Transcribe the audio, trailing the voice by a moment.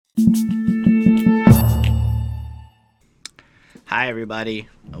Hi, everybody.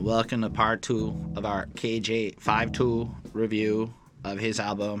 Welcome to part 2 of our KJ52 review of his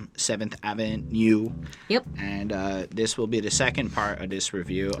album, 7th Avenue. Yep. And this will be the second part of this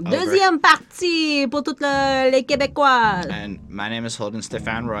review. Deuxième partie pour toutes les Québécois. And my name is Holden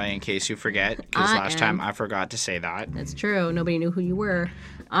Stefan Roy, in case you forget, because last time I forgot to say that. That's true. Nobody knew who you were.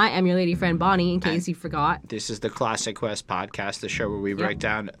 I am your lady friend Bonnie, in case you forgot. This is the Classic Quest podcast, the show where we break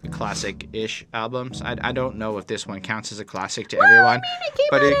down classic-ish albums. I don't know if this one counts as a classic to everyone. I mean, it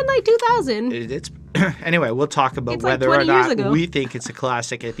came out in like 2000. It's anyway, we'll talk about It's like whether or 20 years not ago. we think it's a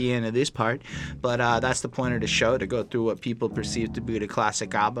classic at the end of this part. But that's the point of the show, to go through what people perceive to be the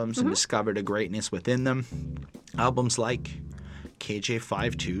classic albums and discover the greatness within them. Albums like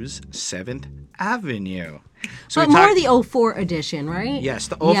KJ52's 7th Avenue. So But more the 04 edition, right? Yes,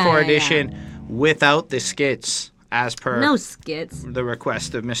 the 04 edition without the skits, as per No skits. the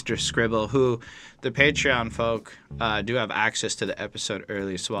request of Mr. Scribble, who the Patreon folk do have access to the episode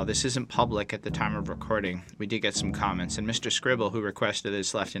early. So while this isn't public at the time of recording, we did get some comments. And Mr. Scribble, who requested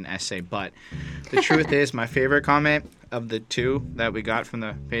this, left an essay. But the truth is, my favorite comment of the two that we got from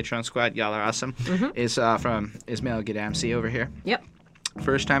the Patreon squad, y'all are awesome, is from Ismail Gadamsi over here. Yep.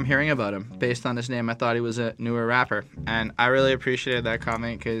 First time hearing about him. Based on his name, I thought he was a newer rapper. And I really appreciated that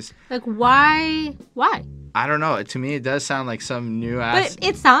comment because, Like, why? Why? I don't know. To me, it does sound like some new ass... But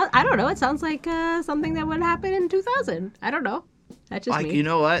it sounds, I don't know, it sounds like something that would happen in 2000. I don't know. That's just Like, me. you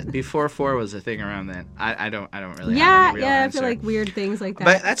know what? Before 4 was a thing around then. I don't really yeah, have any real I answer. feel like weird things like that.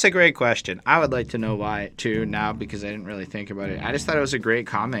 But that's a great question. I would like to know why, too, now, because I didn't really think about it. I just thought it was a great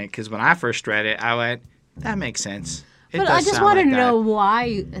comment, because when I first read it, I went, that makes sense. It But does I just sound want to like that. know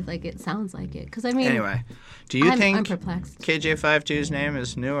why, like, it sounds like it. Because, I mean, Anyway, do you I'm think perplexed. KJ52's name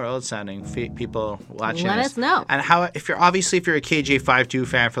is new or old sounding? People watching Let this. us know. And how, if you're a KJ52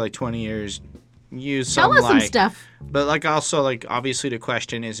 fan for like 20 years, use Tell some us some like... stuff. But, like, also, like, obviously the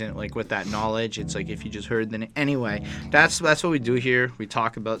question isn't, like, with that knowledge. It's, like, if you just heard the... Anyway, that's what we do here. We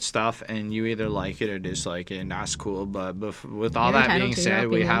talk about stuff, and you either like it or dislike it, and that's cool. But with all You're that being entitled to your said,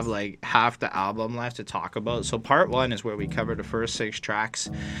 we have, opinions. like, half the album left to talk about. So part 1 is where we cover the first 6 tracks.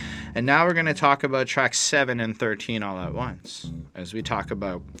 And now we're going to talk about tracks 7 and 13 all at once. As we talk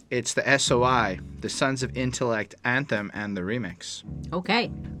about It's the SOI, the Sons of Intellect Anthem, and the remix. Okay.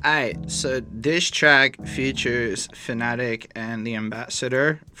 Alright, so this track features Fanatic and the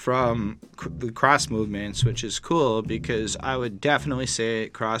Ambassador from the Cross Movements, which is cool because I would definitely say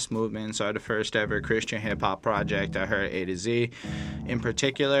Cross Movements are the first ever Christian hip hop project I heard A to Z. In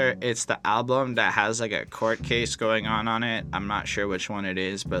particular, it's the album that has like a court case going on it. I'm not sure which one it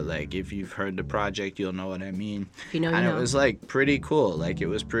is, but like if you've heard the project, you'll know what I mean. If you know, you And know. it was like pretty cool. Like it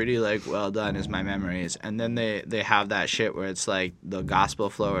was pretty like well done is my memories. And then they have that shit where it's like the gospel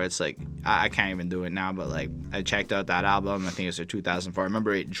flow where it's like I can't even do it now, but like I checked out that album. I think it was 2004. I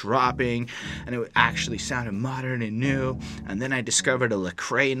remember it dropping and it actually sounded modern and new. And then I discovered a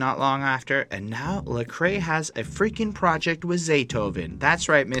Lecrae not long after, and now Lecrae has a freaking project with Zaytoven. That's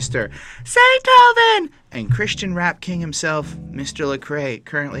right, Mr. Zaytoven! And Christian rap king himself, Mr. Lecrae,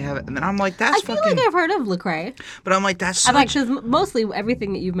 currently have it. And then I'm like, that's I feel fucking... like I've heard of Lecrae. But I'm like, that's I'm like, such... because mostly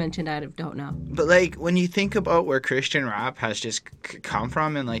everything that you've mentioned, I don't know. But, like, when you think about where Christian rap has just come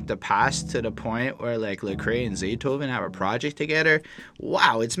from in, like, the past to the point where, like, Lecrae and Zaytoven have a project together,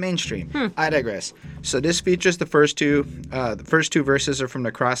 wow, it's mainstream. I digress. So this features the first two verses are from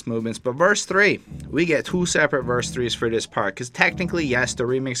the Cross Movements, but verse 3, we get 2 separate verse 3s for this part, because technically, yes, the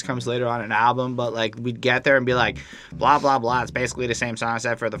remix comes later on an album, but, like, we'd get there and be like, blah, blah, blah, it's basically the same song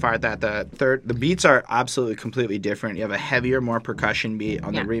except for the part that the beats are absolutely completely different. You have a heavier, more percussion beat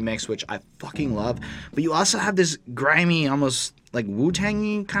on the remix, which I fucking love. But you also have this grimy, almost like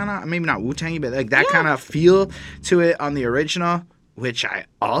Wu-Tangy kind of, maybe not Wu-Tangy, but like that kind of feel to it on the original, which I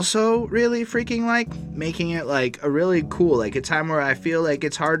also really freaking like, making it like a really cool, like a time where I feel like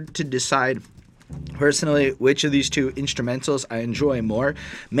it's hard to decide personally which of these two instrumentals I enjoy more,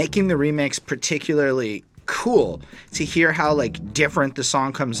 making the remix particularly cool to hear how like different the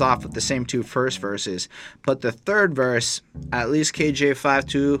song comes off with the same 2 first verses. But the third verse, at least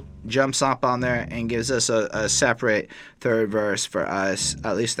KJ52 jumps up on there and gives us a separate third verse for us,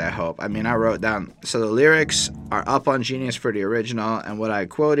 at least I hope. I mean, I wrote down, so the lyrics are up on Genius for the original, and what I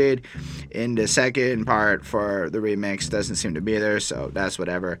quoted in the second part for the remix doesn't seem to be there, so that's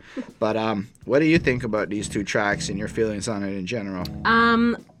whatever. But what do you think about these 2 tracks and your feelings on it in general?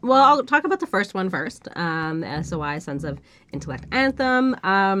 Well, I'll talk about the first one first. The SOI, Sons of Intellect Anthem.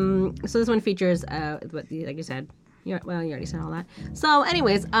 So this one features, like you said, you already said all that. So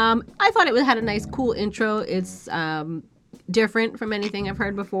anyways, I thought it had a nice, cool intro. It's different from anything I've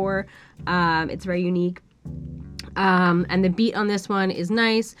heard before. It's very unique. And the beat on this one is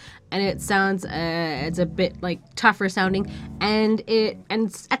nice, and it sounds it's a bit like tougher sounding, and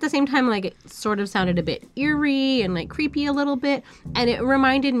at the same time like it sort of sounded a bit eerie and like creepy a little bit, and it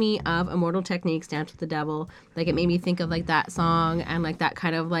reminded me of Immortal Technique's Dance with the Devil. Like it made me think of like that song and like that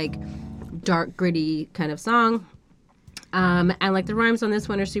kind of like dark gritty kind of song. And like the rhymes on this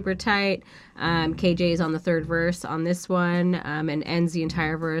one are super tight. KJ is on the third verse on this one, and ends the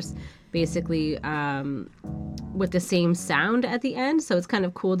entire verse basically with the same sound at the end. So it's kind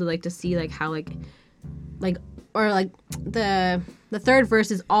of cool to like to see like how like or like the third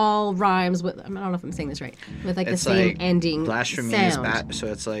verse is all rhymes with, I don't know if I'm saying this right, with like It's the same like ending blasphemies, sound. so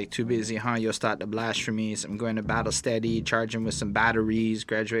it's like too busy, huh? You'll start the blasphemies. I'm going to battle steady, charging with some batteries.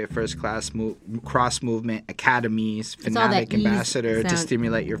 Graduate first class, cross movement academies. It's all that Fanatic ambassador to sound.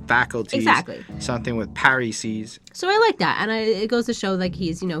 stimulate your faculties. Exactly. Something with parises. So I like that, and it goes to show like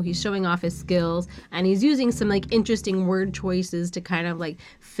he's showing off his skills, and he's using some like interesting word choices to kind of like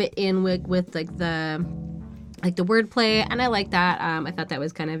fit in with like the wordplay, and I like that. I thought that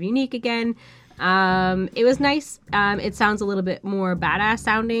was kind of unique again. It was nice. It sounds a little bit more badass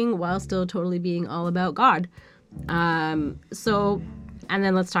sounding while still totally being all about God. So, and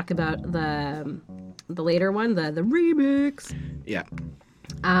then let's talk about the later one, the remix. Yeah.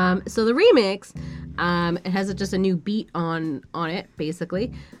 So the remix, it has just a new beat on it,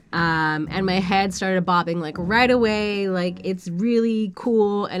 basically. And my head started bobbing like right away. Like it's really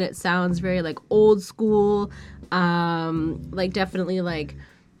cool, and it sounds very like old school. Like definitely like,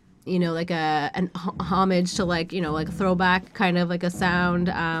 like an homage to like, like a throwback kind of like a sound,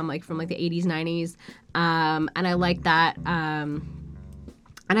 like from like the 80s, 90s. And I like that.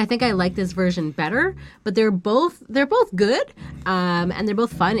 And I think I like this version better, but they're both good, and they're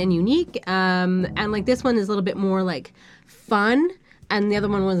both fun and unique. And like this one is a little bit more like fun, and the other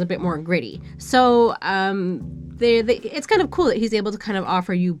one was a bit more gritty. So it's kind of cool that he's able to kind of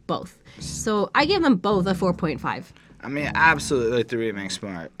offer you both. So I give them both a 4.5. I mean, I absolutely like the remix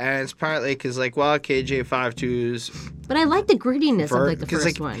more. And it's partly because, like, while KJ52's... But I like the grittiness of, like, the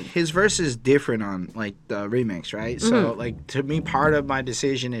first one. His verse is different on, like, the remix, right? Mm-hmm. So, like, to me, part of my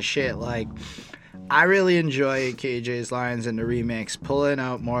decision is shit. Like, I really enjoy KJ's lines in the remix, pulling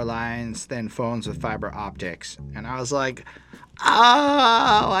out more lines than phones with fiber optics. And I was like...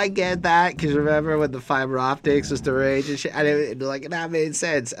 Oh, I get that, because remember when the fiber optics was the rage and shit, that made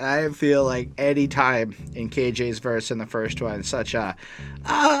sense. And I didn't feel like any time in KJ's verse in the first one such a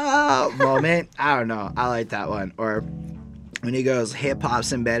moment. I don't know, I like that one. Or when he goes,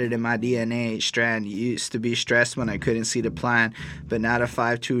 hip-hop's embedded in my DNA strand. Used to be stressed when I couldn't see the plan, but now the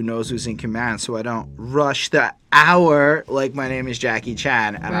 5'2" knows who's in command, so I don't rush the hour like my name is Jackie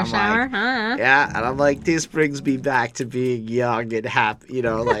Chan. And Rush hour, huh? Yeah, and I'm like, this brings me back to being young and happy,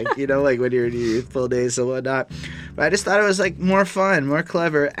 like, like when you're in your youthful days and whatnot. But I just thought it was, like, more fun, more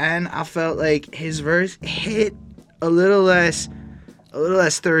clever, and I felt like his verse hit a little less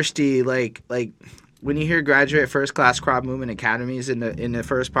thirsty, like when you hear graduate first class crop movement academies in the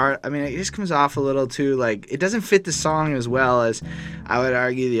first part, I mean, it just comes off a little too, like, it doesn't fit the song as well as I would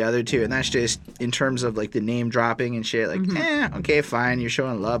argue the other two. And that's just in terms of, like, the name dropping and shit. Like, okay, fine, you're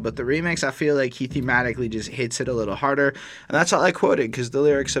showing love. But the remix, I feel like he thematically just hits it a little harder. And that's all I quoted, because the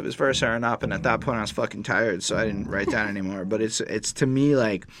lyrics of his verse aren't up. And at that point, I was fucking tired, so I didn't write down anymore. But it's to me,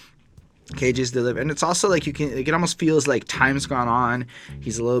 like, KJ's delivery, and it's also like it almost feels like time's gone on.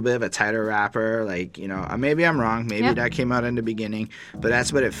 He's a little bit of a tighter rapper, like, maybe I'm wrong, maybe that came out in the beginning, but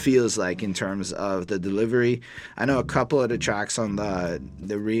that's what it feels like in terms of the delivery. I know a couple of the tracks on the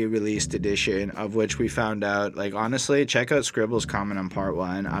re-released edition, of which we found out, like, honestly, check out Scribble's comment on part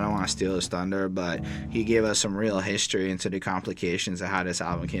 1. I don't want to steal his thunder, but he gave us some real history into the complications of how this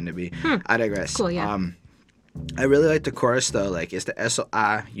album came to be. I digress. Cool, yeah. I really like the chorus, though. Like, it's the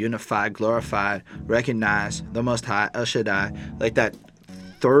SOI, unified, glorified, recognized, the Most High, El Shaddai. Like, that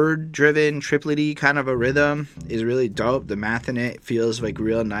third-driven, triplet-y kind of a rhythm is really dope. The math in it feels, like,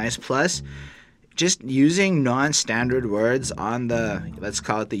 real nice. Plus, just using non-standard words on the, let's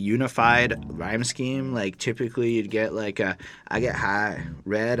call it the unified rhyme scheme. Like, typically, you'd get, like, I get high,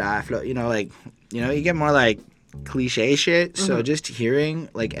 red, I flow, you get more, like, cliche shit. So just hearing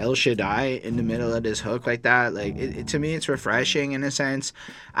like El Shaddai in the middle of this hook like that, like it to me, it's refreshing in a sense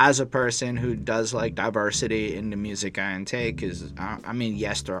as a person who does like diversity in the music I intake. Because I mean,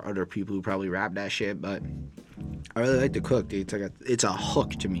 yes, there are other people who probably rap that shit, but I really like the hook. It's a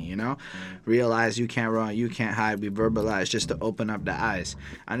hook to me, Realize you can't run, you can't hide. We verbalize just to open up the eyes.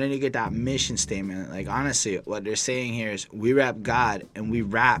 And then you get that mission statement. Like, honestly, what they're saying here is we rap God, and we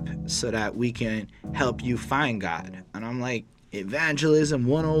rap so that we can help you find God. And I'm like, Evangelism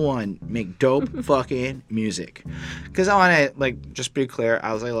 101, make dope fucking music. Because I want to, like, just be clear,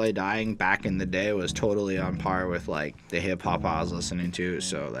 As I Lay Dying back in the day was totally on par with, like, the hip-hop I was listening to.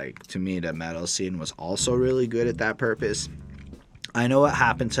 So, like, to me, the metal scene was also really good at that purpose. I know what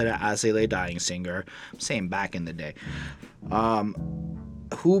happened to the As I Lay Dying singer. I'm saying back in the day.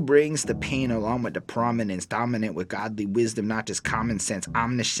 Who brings the pain along with the prominence, dominant with godly wisdom, not just common sense,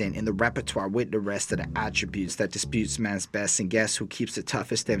 omniscient in the repertoire with the rest of the attributes that disputes man's best, and guess who keeps the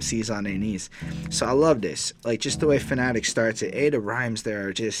toughest MCs on their knees. So I love this, like, just the way Fnatic starts it. The rhymes there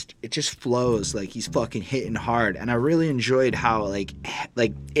are just, it just flows, like he's fucking hitting hard, and I really enjoyed how like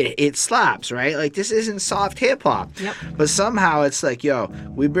it slaps, right? Like, this isn't soft hip hop, but somehow it's like, yo,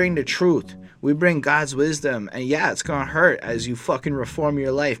 we bring the truth. We bring God's wisdom, and yeah, it's gonna hurt as you fucking reform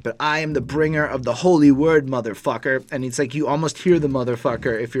your life, but I am the bringer of the holy word, motherfucker. And it's like you almost hear the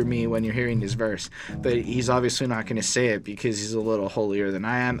motherfucker if you're me when you're hearing this verse, but he's obviously not gonna say it because he's a little holier than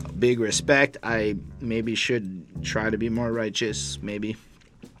I am. Big respect. I maybe should try to be more righteous, maybe.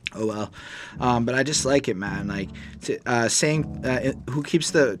 Oh well, but I just like it, man. Like, saying, who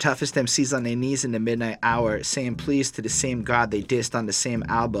keeps the toughest MCs on their knees in the midnight hour, saying please to the same God they dissed on the same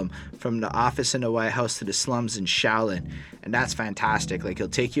album, from the office in the White House to the slums in Shaolin, and that's fantastic. Like, he'll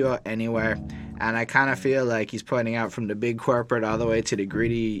take you out anywhere, and I kind of feel like he's pointing out from the big corporate all the way to the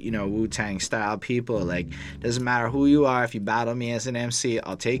gritty, you know, Wu-Tang style people. Like, doesn't matter who you are, if you battle me as an MC,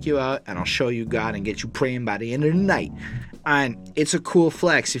 I'll take you out and I'll show you God and get you praying by the end of the night. And it's a cool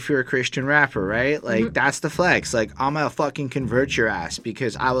flex if you're a Christian rapper, right? Like, that's the flex. Like, I'm gonna fucking convert your ass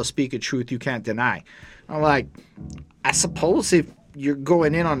because I will speak a truth you can't deny. I'm like, I suppose if you're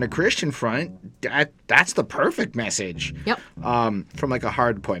going in on the Christian front, that's the perfect message. Yep. From like a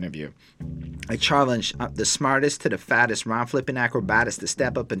hard point of view. I challenge the smartest to the fattest, rhyme flipping acrobatist to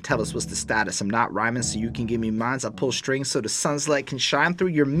step up and tell us what's the status. I'm not rhyming so you can give me minds. I pull strings so the sun's light can shine through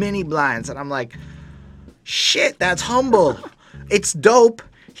your mini blinds. And I'm like, shit, that's humble. It's dope.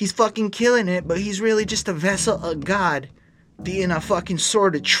 He's fucking killing it, but he's really just a vessel of God being a fucking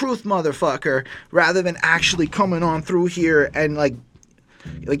sword of truth, motherfucker, rather than actually coming on through here and like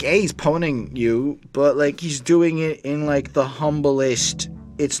he's poning you, but like he's doing it in like the humblest,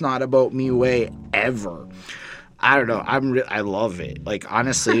 it's not about me way ever. I don't know. I love it. Like,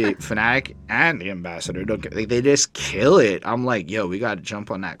 honestly, Fnatic and the Ambassador, they just kill it. I'm like, yo, we got to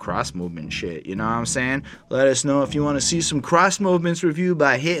jump on that cross movement shit. You know what I'm saying? Let us know if you want to see some cross movements review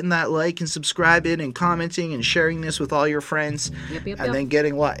by hitting that like and subscribing and commenting and sharing this with all your friends. Yep. Then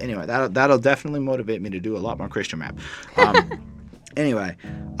getting what? Anyway, that'll definitely motivate me to do a lot more Christian rap. Anyway,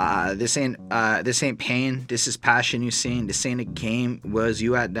 this ain't pain. This is passion you seen. This ain't a game. Was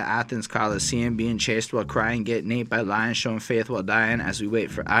you at the Athens Coliseum being chased while crying, getting ate by lions, showing faith while dying as we wait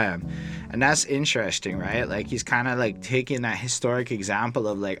for Ion? And that's interesting, right? Like, he's kind of like taking that historic example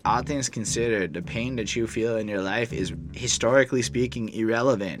of like, all things considered, the pain that you feel in your life is historically speaking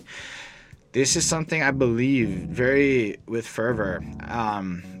irrelevant. This is something I believe very with fervor.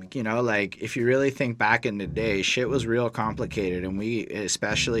 You know, like, if you really think back in the day, shit was real complicated, and we,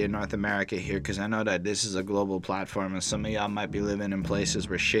 especially in North America here, because I know that this is a global platform, and some of y'all might be living in places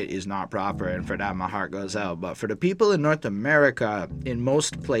where shit is not proper, and for that, my heart goes out. But for the people in North America, in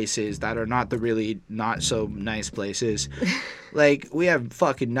most places that are not the really not so nice places, like, we have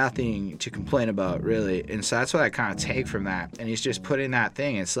fucking nothing to complain about, really. And so that's what I kind of take from that. And he's just putting that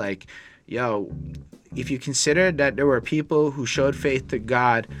thing. It's like, yo, if you consider that there were people who showed faith to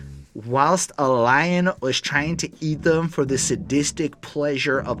God whilst a lion was trying to eat them for the sadistic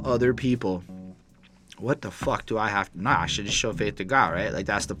pleasure of other people, what the fuck do I have to... Nah, I should just show faith to God, right? Like,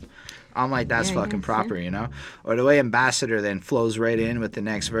 I'm like, that's fucking proper, you know? Or the way Ambassador then flows right in with the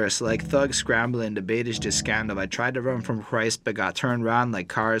next verse. Like, thugs scrambling, debate is just scandal. I tried to run from Christ, but got turned around like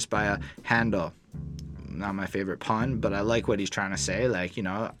cars by a handle. Not my favorite pun, but I like what he's trying to say. Like, you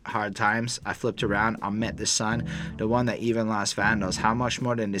know, hard times, I flipped around, I met the sun, the one that even lost Vandals. How much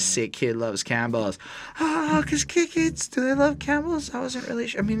more than this sick kid loves Campbell's? Because kids, do they love Campbell's? I wasn't really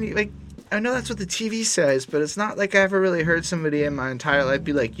sure. I mean, like, I know that's what the TV says, but it's not like I ever really heard somebody in my entire life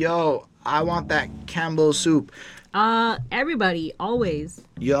be like, yo, I want that Campbell's soup. Everybody, always.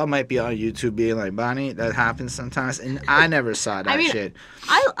 Y'all might be on YouTube being like, Bonnie, that happens sometimes, and I never saw that shit.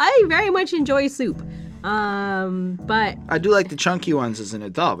 I very much enjoy soup. But I do like the chunky ones as an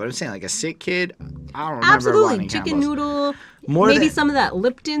adult, but I'm saying like a sick kid, I don't remember absolutely wanting chicken Campbell's. noodle, maybe some of that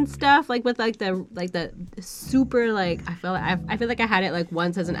Lipton stuff, like with like the super, like, I feel like I had it like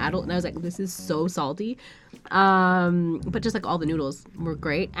once as an adult and I was like, this is so salty. But just like all the noodles were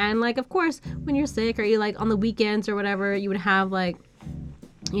great. And like, of course, when you're sick or you like on the weekends or whatever, you would have like,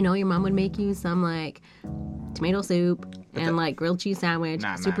 you know, your mom would make you some like tomato soup and like grilled cheese sandwich,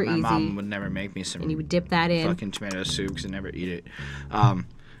 Nah, super my easy. mom would never make me some And you would dip that in. fucking tomato soup because I never eat it.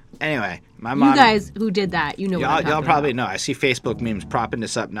 Anyway, my mom. You guys who did that, you know what I'm Y'all talking probably about. know. I see Facebook memes propping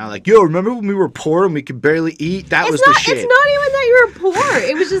this up now. Like, yo, remember when we were poor and we could barely eat? That was the shit. It's not even that you were poor.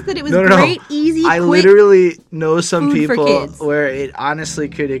 It was just that it was great, easy, I quick. literally know some food for people kids. where it honestly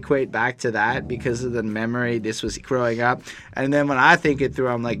could equate back to that because of the memory this was growing up. And then when I think it through,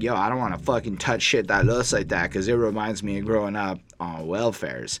 I'm like, yo, I don't want to fucking touch shit that looks like that because it reminds me of growing up on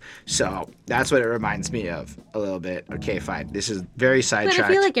welfares. So that's what it reminds me of a little bit. Okay, fine. This is very sidetracked. But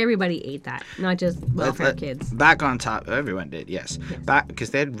I feel like everybody ate that, not just welfare kids. Back on top, everyone did, yes. Back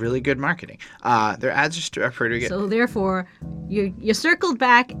because they had really good marketing. Their ads are pretty good. So therefore, you circled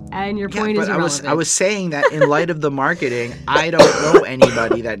back, and your point is irrelevant. I was saying that in light of the marketing, I don't know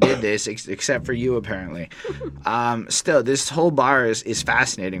anybody that did this except for you apparently. Still, this whole bar is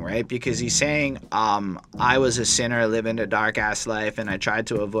fascinating, right? Because he's saying, I was a sinner living a dark ass life, and I tried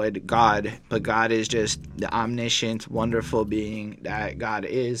to avoid God, but God is just the omniscient, wonderful being that God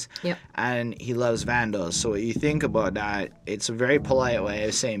is, and He loves vandals. So what you think about that, it's a very polite way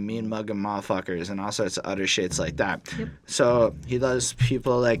of saying mean mugging motherfuckers and all sorts of other shits like that. So He loves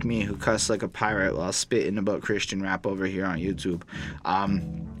people like me who cuss like a pirate while spitting about Christian rap over here on YouTube.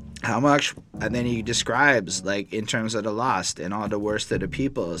 How much? And then he describes, like, in terms of the lost and all the worst of the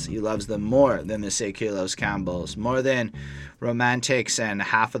peoples, he loves them more than the secular loves Campbells, more than romantics and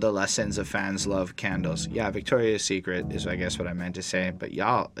half of the lessons of fans love candles. Yeah, Victoria's Secret is, I guess, what I meant to say. But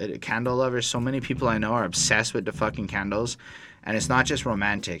y'all, candle lovers, so many people I know are obsessed with the fucking candles. And it's not just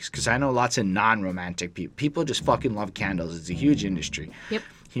romantics, because I know lots of non-romantic people. People just fucking love candles. It's a huge industry.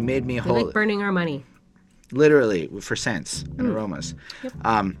 He made me a whole... We like burning our money. Literally, for scents and aromas.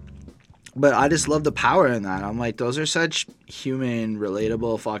 But I just love the power in that. I'm like, those are such human,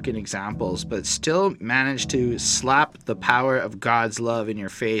 relatable fucking examples, but still manage to slap the power of God's love in your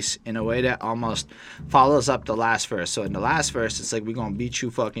face in a way that almost follows up the last verse. So in the last verse, it's like, we're going to beat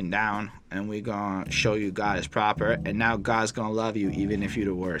you fucking down and we're going to show you God is proper. And now God's going to love you even if you're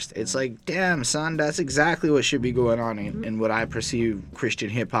the worst. It's like, damn, son, that's exactly what should be going on in what I perceive Christian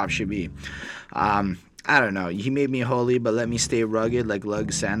hip hop should be. I don't know. He made me holy, but let me stay rugged like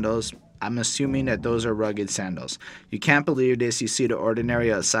lug sandals. I'm assuming that those are rugged sandals. You can't believe this. You see the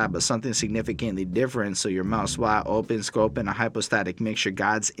ordinary outside, but something significantly different. So your mouth's wide open, scoping a hypostatic mixture.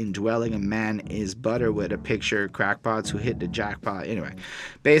 God's indwelling in man is butter with a picture. Crackpots who hit the jackpot. Anyway,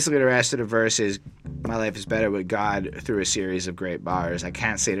 basically the rest of the verse is, my life is better with God through a series of great bars. I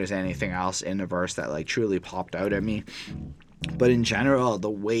can't say there's anything else in the verse that like truly popped out at me. But in general,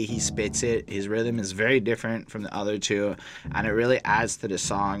 the way he spits it, his rhythm is very different from the other two, and it really adds to the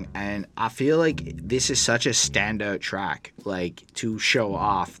song. And I feel like this is such a standout track, like, to show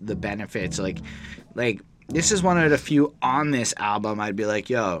off the benefits. Like this is one of the few on this album I'd be like,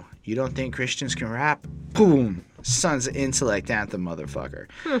 yo, you don't think Christians can rap? Boom. Sons of Intellect anthem, motherfucker.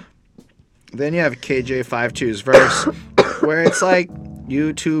 Then you have KJ52's verse, where it's like,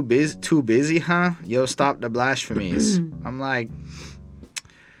 you too busy, huh? Yo, stop the blasphemies. I'm like,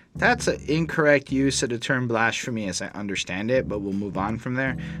 that's an incorrect use of the term blasphemy as I understand it, but we'll move on from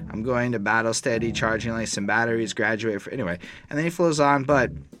there. I'm going to battle steady, charging like some batteries, graduate for... Anyway, and then he flows on,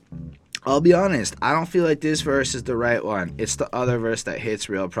 but I'll be honest, I don't feel like this verse is the right one. It's the other verse that hits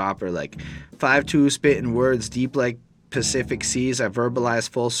real proper, like 5-2 spitting words deep like Pacific seas. I verbalize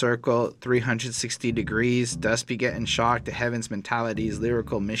full circle, 360 degrees. Dust be getting shocked. The heavens mentalities.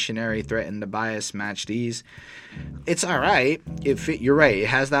 Lyrical missionary threaten to bias match these. It's all right. You're right. It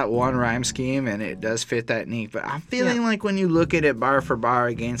has that one rhyme scheme and it does fit that niche. But I'm feeling like when you look at it bar for bar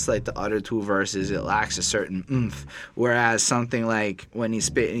against like the other two verses, it lacks a certain oomph. Whereas something like when he's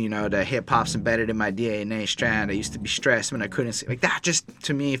spitting, you know, the hip hop's embedded in my DNA strand. I used to be stressed when I couldn't see. Like that just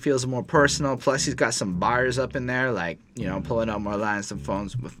to me feels more personal. Plus he's got some bars up in there, like, you know, pulling out more lines than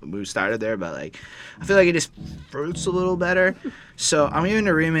phones. We started there, but like I feel like it just fruits a little better. So I'm giving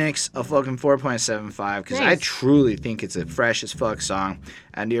the remix a fucking 4.75 because I truly think it's a fresh as fuck song,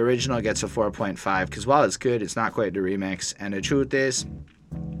 and the original gets a 4.5 because while it's good, it's not quite the remix. And the truth is,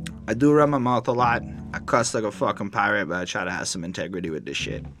 I do run my mouth a lot. I cuss like a fucking pirate, but I try to have some integrity with this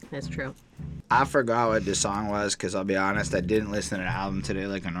shit. That's true. I forgot what this song was because I'll be honest, I didn't listen to the album today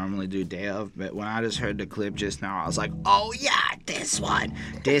like I normally do day of. But when I just heard the clip just now, I was like, oh yeah, this one.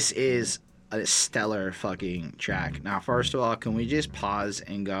 This is a stellar fucking track. Now, first of all, can we just pause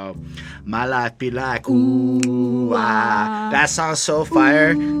and go, my life be like, ooh, ah. That sounds so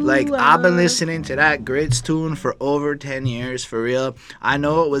fire. Like, I've been listening to that Grits tune for over 10 years, for real. I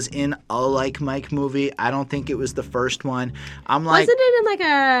know it was in a Like Mike movie. I don't think it was the first one. I'm like... Wasn't it in like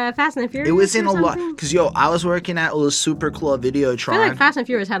a Fast and Furious? It was in or a lot. something? Because, yo, I was working at a Super Club Videotron. I feel like Fast and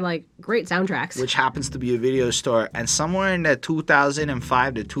Furious had like great soundtracks. Which happens to be a video store. And somewhere in the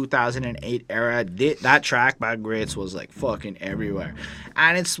 2005 to 2008 era, that track by Grits was like fucking everywhere.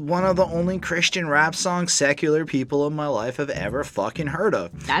 And it's one of the only Christian rap songs secular people in my life have ever fucking heard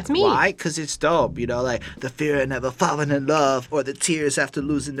of. That's me. Why? Because it's dope. You know, like the fear of never falling in love, or the tears after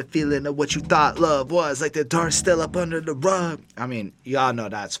losing the feeling of what you thought love was, like the dark still up under the rug. I mean, y'all know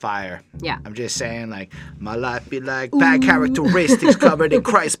that's fire. Yeah. I'm just saying, like, my life be like bad characteristics covered in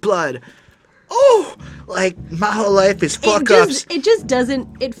Christ's blood. Oh, like my whole life is fuck ups. It just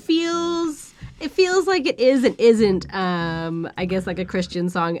doesn't. It feels like it is and isn't. I guess like a Christian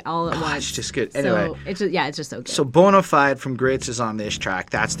song all at once. It's just good. Anyway, so it's just so good. So Bonafide from Grits is on this track.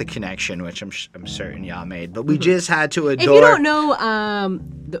 That's the connection, which I'm certain y'all made. But we just had to adore. If you don't know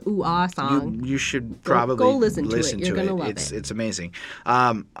the Ooh Ah song, you should probably go listen to it. You're gonna love it. It's amazing.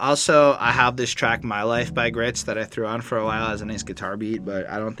 Also, I have this track "My Life" by Grits that I threw on for a while as a nice guitar beat, but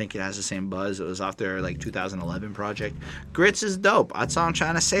I don't think it has the same buzz. It was off their like 2011 project. Grits is dope. That's all I'm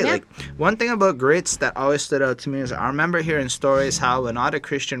trying to say. Yeah. Like, one thing about Grits that always stood out to me is I remember hearing stories how when all the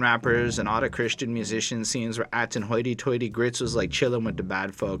Christian rappers and all the Christian musician scenes were acting hoity-toity, Grits was like chilling with the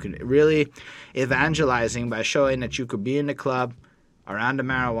bad folk and really evangelizing by showing that you could be in the club around the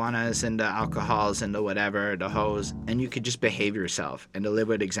marijuanas and the alcohols and the whatever, the hoes, and you could just behave yourself and to live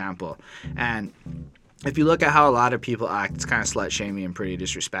with example. And if you look at how a lot of people act, it's kind of slut-shaming and pretty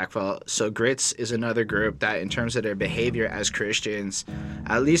disrespectful. So Grits is another group that, in terms of their behavior as Christians,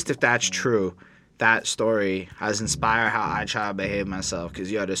 at least if that's true, that story has inspired how I try to behave myself.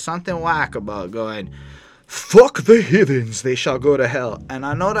 Because, yo, there's something whack about going, fuck the heathens, they shall go to hell. And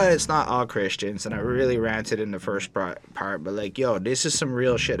I know that it's not all Christians, and I really ranted in the first part, but, like, yo, this is some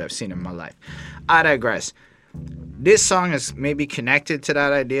real shit I've seen in my life. I digress. This song is maybe connected to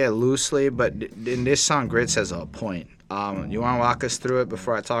that idea loosely, but in this song, Grits has a point. You want to walk us through it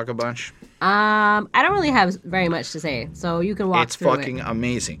before I talk a bunch? I don't really have very much to say, so you can walk through it. It's fucking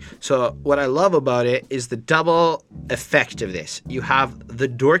amazing. So what I love about it is the double effect of this. You have the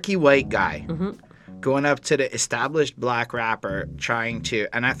dorky white guy going up to the established black rapper trying to,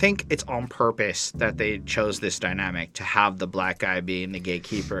 and I think it's on purpose that they chose this dynamic to have the black guy being the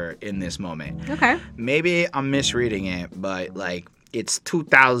gatekeeper in this moment. Okay. Maybe I'm misreading it, but like it's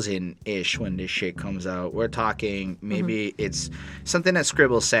 2000-ish when this shit comes out. We're talking maybe it's something that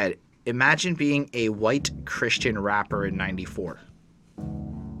Scribble said. Imagine being a white Christian rapper in 94.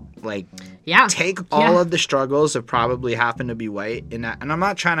 Like, take all of the struggles of probably happen to be white in that. And I'm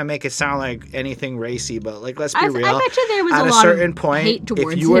not trying to make it sound like anything racy, but like, let's be real. I bet you there was at a a lot certain of point, hate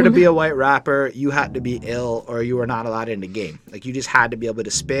towards if you were to him. be a white rapper, you had to be ill or you were not allowed in the game. Like, you just had to be able to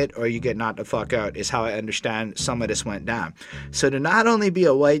spit or you get knocked the fuck out, is how I understand some of this went down. So to not only be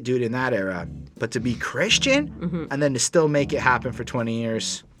a white dude in that era, but to be Christian and then to still make it happen for 20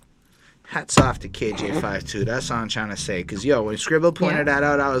 years. Hats off to KJ52. That's all I'm trying to say. Because, yo, when Scribble pointed that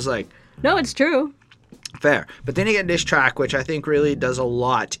out, I was like, no, it's true. Fair. But then you get this track, which I think really does a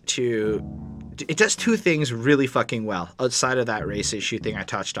lot to... It does two things really fucking well, outside of that race issue thing I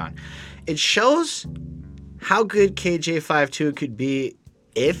touched on. It shows how good KJ52 could be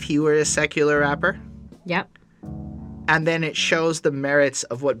if he were a secular rapper. Yep. And then it shows the merits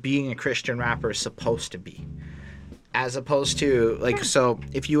of what being a Christian rapper is supposed to be. As opposed to, like, so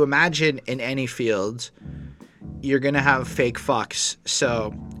if you imagine in any field, you're going to have fake fucks.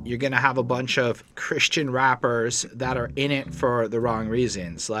 So you're going to have a bunch of Christian rappers that are in it for the wrong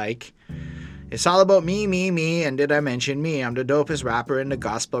reasons. Like, it's all about me, and did I mention me? I'm the dopest rapper in the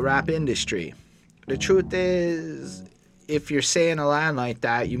gospel rap industry. The truth is, if you're saying a line like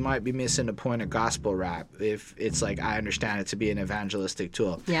that, you might be missing the point of gospel rap. If it's like, I understand it to be an evangelistic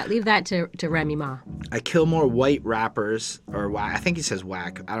tool. Yeah, leave that to Remy Ma. I kill more white rappers, or I think he says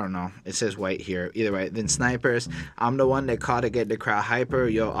whack. I don't know. It says white here. Either way, than snipers. I'm the one that caught to get the crowd hyper.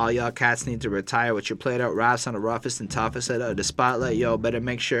 Yo, all y'all cats need to retire with your played out raps on the roughest and toughest of the spotlight. Yo, better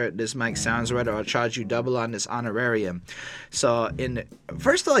make sure this mic sounds right or I'll charge you double on this honorarium. So,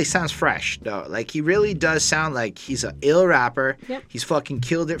 first of all, he sounds fresh, though. Like, he really does sound like he's an ill rapper. Yep. He's fucking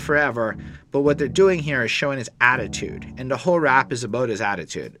killed it forever. But what they're doing here is showing his attitude. And the whole rap is about his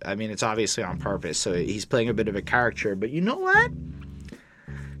attitude. I mean, it's obviously on purpose. So he's playing a bit of a caricature. But you know what?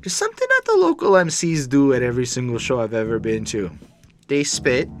 There's something that the local MCs do at every single show I've ever been to. They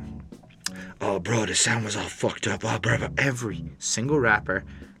spit. bro, the sound was all fucked up. Oh, bro. Every single rapper,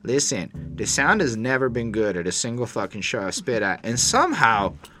 listen, the sound has never been good at a single fucking show I've spit at. And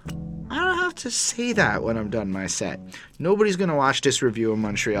somehow, I don't have to say that when I'm done my set. Nobody's gonna watch this review in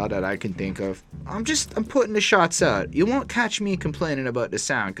Montreal that I can think of. I'm putting the shots out. You won't catch me complaining about the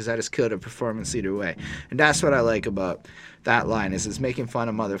sound because I just killed a performance either way. And that's what I like about that line is it's making fun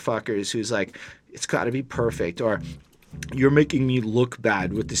of motherfuckers who's like, it's gotta be perfect, or you're making me look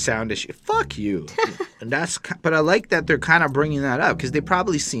bad with the sound issue. Fuck you. But I like that they're kind of bringing that up because they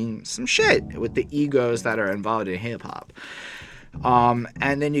probably seen some shit with the egos that are involved in hip hop.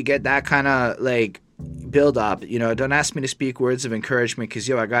 And then you get that kind of like build up, you know, don't ask me to speak words of encouragement because,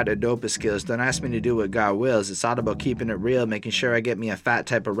 yo, I got the dopest skills. Don't ask me to do what God wills. It's all about keeping it real, making sure I get me a fat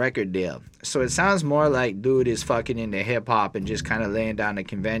type of record deal. So it sounds more like dude is fucking into hip hop and just kind of laying down the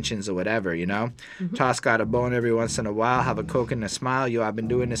conventions or whatever, you know? Toss got a bone every once in a while, have a coke and a smile. Yo, I've been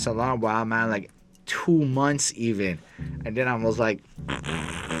doing this a long while, man, like 2 months even. And then I was like,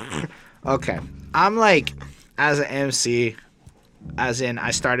 okay. I'm like, as an MC, as in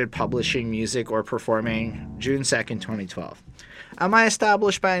I started publishing music or performing June 2nd, 2012. Am I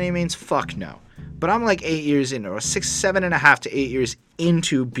established by any means? Fuck no. But I'm like 8 years in, or 7.5 to 8 years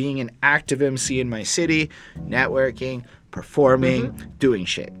into being an active MC in my city, networking, performing, doing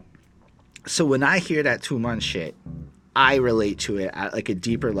shit. So when I hear that 2 month shit, I relate to it at like a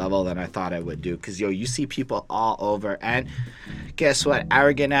deeper level than I thought I would do. Because, yo, you see people all over. And guess what?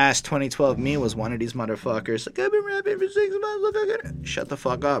 Arrogant ass 2012 me was one of these motherfuckers. Like, I've been rapping for 6 months. Shut the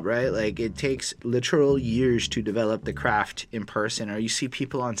fuck up, right? Like, it takes literal years to develop the craft in person. Or you see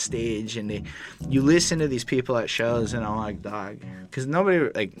people on stage and you listen to these people at shows and I'm like, dog. Because nobody,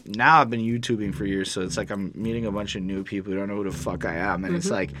 like, now I've been YouTubing for years. So it's like I'm meeting a bunch of new people who don't know who the fuck I am. And it's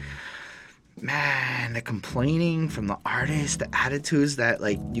like, man, the complaining from the artists, the attitudes that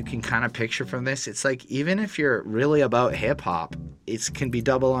like you can kind of picture from this, it's like even if you're really about hip-hop, it can be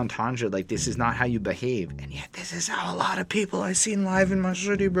double entendre, like this is not how you behave, and yet this is how a lot of people I've seen live in my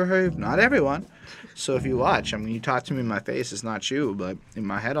city behave. Not everyone. So if you watch, I mean, you talk to me in my face, it's not you, but in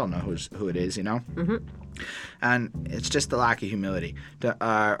my head I'll know who it is, you know? And it's just the lack of humility,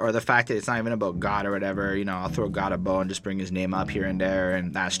 or the fact that it's not even about God or whatever. You know, I'll throw God a bone, just bring his name up here and there,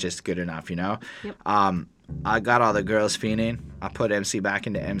 and that's just good enough, you know? Yep. I got all the girls fiending. I put MC back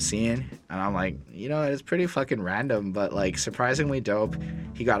into MCing, and I'm like, you know, it's pretty fucking random, but like surprisingly dope.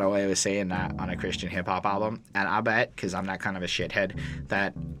 He got away with saying that on a Christian hip hop album, and I bet, because I'm that kind of a shithead,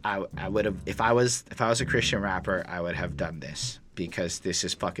 that I would have, if I was a Christian rapper, I would have done this. Because this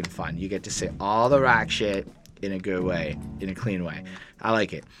is fucking fun. You get to say all the rack shit in a good way, in a clean way. I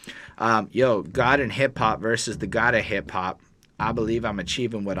like it. Yo, God and hip hop versus the God of hip hop. I believe I'm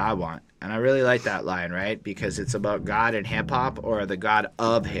achieving what I want. And I really like that line, right? Because it's about God and hip hop, or the God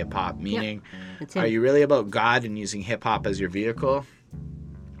of hip hop. Meaning, are you really about God and using hip hop as your vehicle?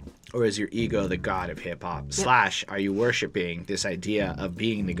 Or is your ego the God of hip hop? / are you worshiping this idea of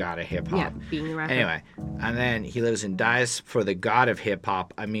being the God of hip hop? Yeah, being the rapper. Anyway, and then he lives and dies for the God of hip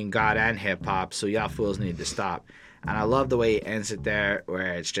hop. I mean, God and hip hop. So y'all fools need to stop. And I love the way he ends it there,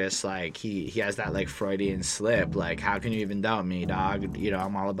 where it's just like he has that like Freudian slip. Like, how can you even doubt me, dog? You know,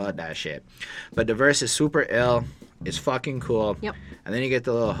 I'm all about that shit. But the verse is super ill. It's fucking cool. Yep. And then you get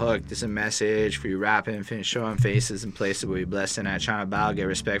the little hook. There's a message for you rapping, finish showing faces in places where you're blessed and not trying to bow, get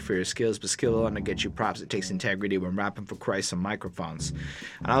respect for your skills, but skill alone to get you props. It takes integrity when rapping for Christ on microphones.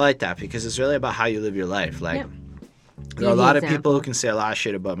 And I like that because it's really about how you live your life. Like, there are a lot of people who can say a lot of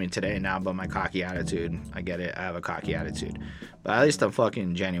shit about me today now about my cocky attitude. I get it. I have a cocky attitude. But at least I'm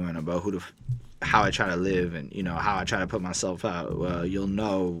fucking genuine about how I try to live and, you know, how I try to put myself out. Well, you'll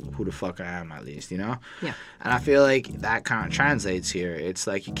know who the fuck I am at least, you know? Yeah. And I feel like that kind of translates here. It's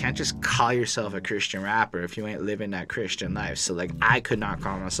like you can't just call yourself a Christian rapper if you ain't living that Christian life. So, like, I could not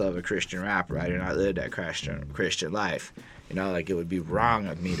call myself a Christian rapper. I do not live that Christian life. You know, like, it would be wrong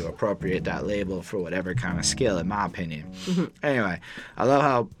of me to appropriate that label for whatever kind of skill, in my opinion. Anyway, I love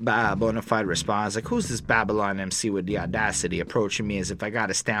how Bonafide responds. Like, who's this Babylon MC with the audacity approaching me as if I got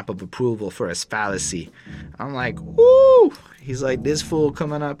a stamp of approval for his fallacy? I'm like, woo! He's like, this fool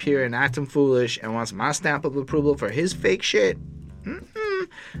coming up here and acting foolish and wants my stamp of approval for his fake shit?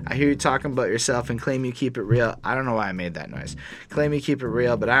 I hear you talking about yourself and claim you keep it real. I don't know why I made that noise. Claim you keep it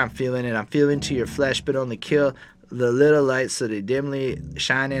real, but I'm feeling it. I'm feeling to your flesh, but only kill the little lights so they dimly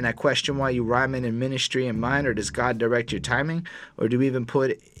shine in. I question why you rhyming in ministry in mind, or does God direct your timing, or do we even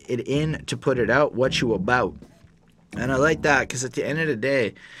put it in to put it out? What you about? And I like that because at the end of the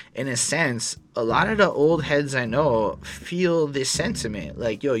day, in a sense, a lot of the old heads I know feel this sentiment.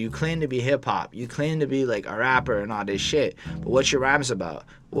 Like, yo, you claim to be hip hop. You claim to be like a rapper and all this shit. But what's your rhymes about?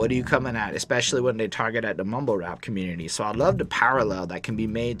 What are you coming at? Especially when they target at the mumble rap community. So I love the parallel that can be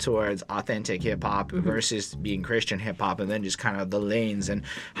made towards authentic hip hop versus being Christian hip hop, and then just kind of the lanes and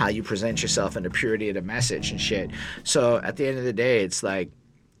how you present yourself and the purity of the message and shit. So at the end of the day, it's like,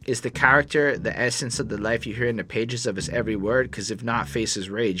 is the character the essence of the life you hear in the pages of his every word? Because if not, face his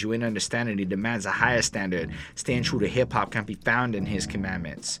rage. You ain't understanding. He demands a higher standard. Staying true to hip-hop can be found in his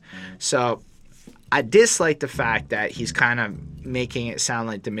commandments. So I dislike the fact that he's kind of making it sound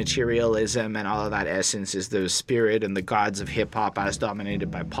like the materialism and all of that essence is the spirit and the gods of hip-hop as dominated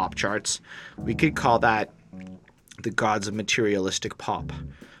by pop charts. We could call that the gods of materialistic pop.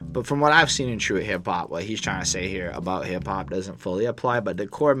 But from what I've seen in true hip-hop, what he's trying to say here about hip-hop doesn't fully apply, but the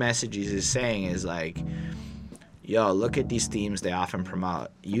core message he's saying is like, yo, look at these themes they often promote.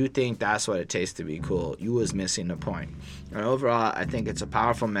 You think that's what it takes to be cool. You was missing the point. And overall, I think it's a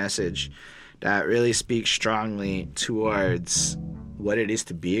powerful message that really speaks strongly towards what it is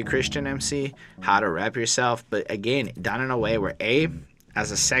to be a Christian MC, how to rep yourself, but again, done in a way where A, as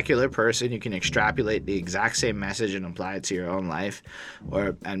a secular person, you can extrapolate the exact same message and apply it to your own life,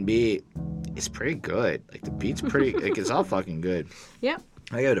 and B, it's pretty good. Like the beat's pretty, like it's all fucking good. Yep.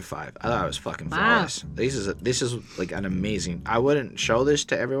 I give it a 5. I thought it was fucking flawless. Wow. This is like an amazing. I wouldn't show this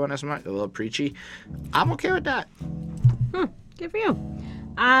to everyone as much. A little preachy. I'm okay with that. Good for you.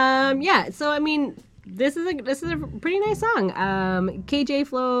 Yeah. So I mean, this is a pretty nice song. KJ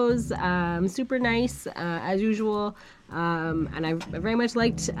flows super nice as usual. And I very much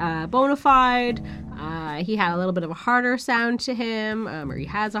liked Bonafide. He had a little bit of a harder sound to him, or he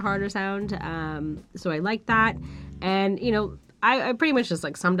has a harder sound. So I like that. And, you know, I pretty much just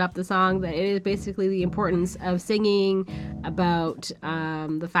like summed up the song that it is basically the importance of singing about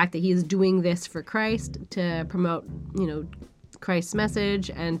the fact that he's doing this for Christ to promote, you know, Christ's message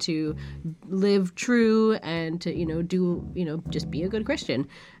and to live true and to, you know, do, you know, just be a good Christian.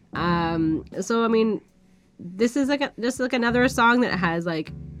 So, I mean, this is like just like another song that has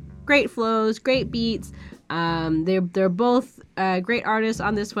like great flows, great beats. They're both great artists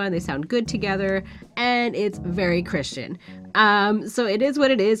on this one. They sound good together, and it's very Christian. So it is what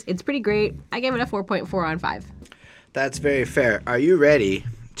it is. It's pretty great. I give it a 4.4 on 5. That's very fair. Are you ready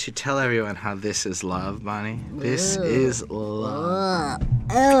to tell everyone how this is love, Bonnie? This is love.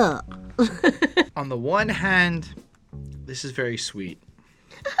 On the one hand, this is very sweet.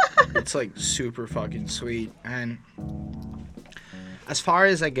 It's like super fucking sweet. And as far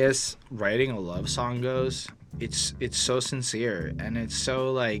as I guess writing a love song goes, it's so sincere, and it's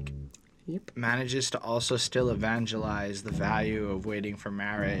so like manages to also still evangelize the value of waiting for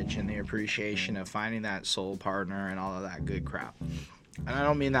marriage and the appreciation of finding that soul partner and all of that good crap. And I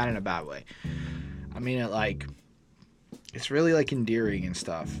don't mean that in a bad way. I mean it like it's really like endearing and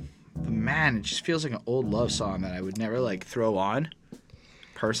stuff. But man, it just feels like an old love song that I would never like throw on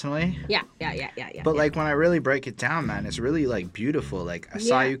personally. Yeah. But like when I really break it down, man, it's really like beautiful. Like I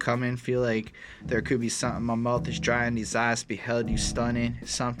saw you come in, feel like there could be something. My mouth is dry and these eyes beheld you stunning.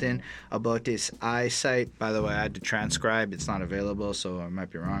 Something about this eyesight. By the way, I had to transcribe. It's not available, so I might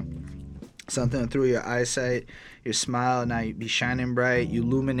be wrong. Something through your eyesight, your smile, now you be shining bright. You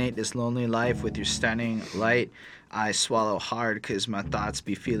illuminate this lonely life with your stunning light. I swallow hard because my thoughts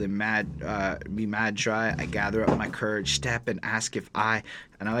be feeling mad dry. I gather up my courage, step and ask if I,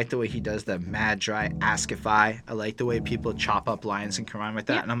 and I like the way he does the mad dry, ask if I like the way people chop up lines and can rhyme with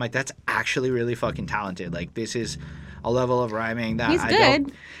that. Yeah. And I'm like, that's actually really fucking talented. Like this is a level of rhyming that He's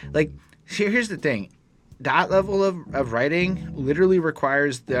good. Like, here's the thing. That level of writing literally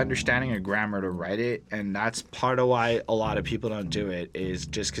requires the understanding of grammar to write it, and that's part of why a lot of people don't do it, is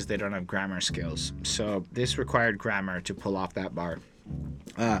just because they don't have grammar skills. So this required grammar to pull off that bar.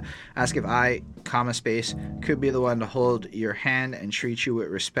 Ask if I, comma space, could be the one to hold your hand and treat you with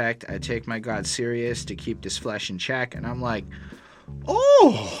respect. I take my God serious to keep this flesh in check. And I'm like,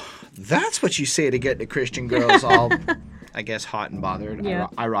 oh, that's what you say to get the Christian girls all... I guess hot and bothered,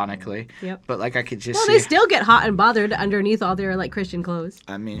 ironically. Yep. But like I could just see... they still get hot and bothered underneath all their like Christian clothes.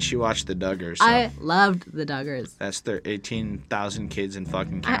 I mean, she watched the Duggars. So. I loved the Duggars. That's their 18,000 kids in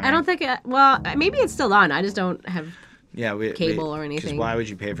fucking counting. I don't think... well, maybe it's still on. I just don't have cable or anything. Because why would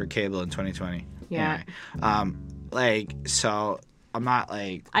you pay for cable in 2020? Yeah. Anyway, so I'm not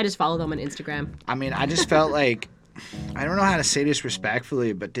like... I just follow them on Instagram. I mean, I just felt like I don't know how to say this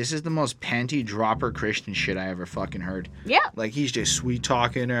respectfully, but this is the most panty dropper Christian shit I ever fucking heard. Yeah. Like, he's just sweet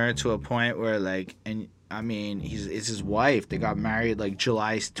talking her to a point where, like, and I mean, it's his wife. They got married like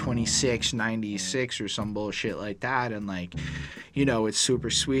July 26, 96 or some bullshit like that. And, like, you know, it's super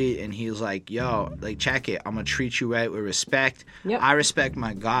sweet. And he's like, yo, like, check it. I'm going to treat you right with respect. Yep. I respect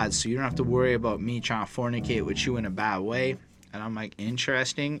my God, so you don't have to worry about me trying to fornicate with you in a bad way. And I'm like,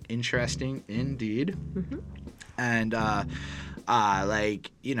 interesting indeed. Mm-hmm. And,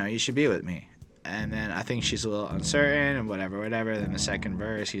 like, you know, you should be with me. And then I think she's a little uncertain and whatever. Then the second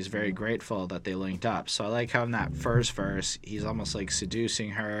verse, he's very grateful that they linked up. So I like how in that first verse, he's almost like seducing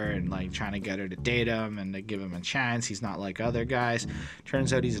her and like trying to get her to date him and to give him a chance. He's not like other guys.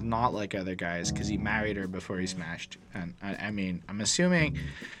 Turns out he's not like other guys because he married her before he smashed. And I mean, I'm assuming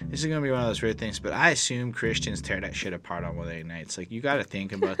this is going to be one of those weird things, but I assume Christians tear that shit apart on wedding nights. Like, you got to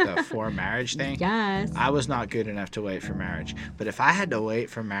think about the for marriage thing. Yes. I was not good enough to wait for marriage. But if I had to wait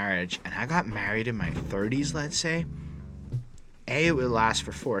for marriage and I got married in my 30s, let's say, A, it would last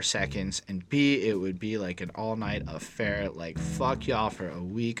for 4 seconds, and B, it would be like an all-night affair. Like, fuck y'all for a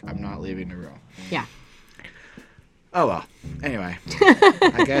week. I'm not leaving the room. Yeah. Oh, well. Anyway.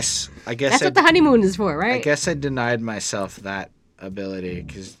 I guess That's what the honeymoon is for, right? I guess I denied myself that ability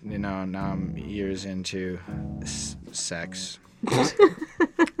because, you know, now I'm years into sex.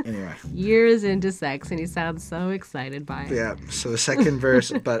 Anyway. Years into sex, and he sounds so excited by it. Yeah, so the second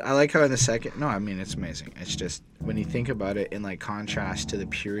verse, but I like how in the second, no, I mean, it's amazing. It's just, when you think about it in, like, contrast to the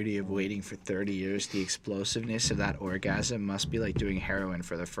purity of waiting for 30 years, the explosiveness of that orgasm must be like doing heroin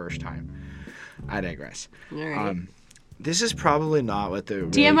for the first time. I digress. All right. This is probably not what the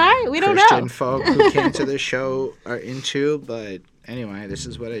TMI? We don't Christian know. folk who came to this show are into, but anyway, this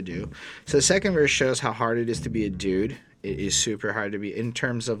is what I do. So the second verse shows how hard it is to be a dude. It is super hard to be in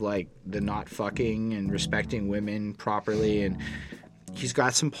terms of like the not fucking and respecting women properly, and he's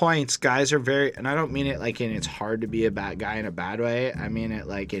got some points. Guys are very, and I don't mean it like in it's hard to be a bad guy in a bad way. I mean it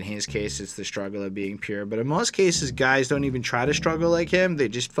like in his case it's the struggle of being pure, but in most cases guys don't even try to struggle like him. They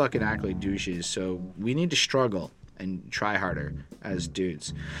just fucking act like douches. So we need to struggle and try harder as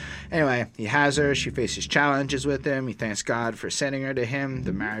dudes. Anyway, he has her. She faces challenges with him. He thanks God for sending her to him.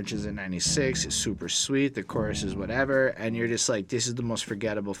 The marriage is in 96. It's super sweet. The chorus is whatever. And you're just like, this is the most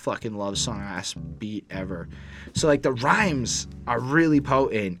forgettable fucking love song ass beat ever. So, like, the rhymes are really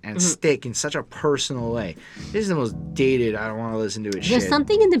potent and stick in such a personal way. This is the most dated, I don't want to listen to it shit. There's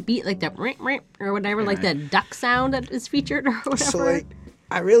something in the beat, like that, or whatever, like that duck sound that is featured or whatever. So, like,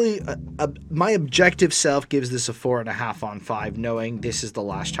 I really, my objective self gives this a 4.5 on 5, knowing this is the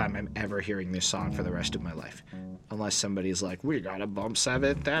last time I'm ever hearing this song for the rest of my life. Unless somebody's like, we gotta bump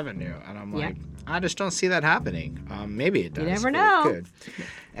 7th Avenue. And I'm like, I just don't see that happening. Maybe it does. You never but know. It could.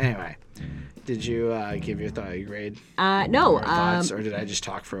 Anyway, did you give your grade? No. Or thoughts, or did I just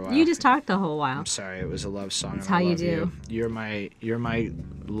talk for a while? You just talked a whole while. I'm sorry, it was a love song. That's and I how you love do. You're my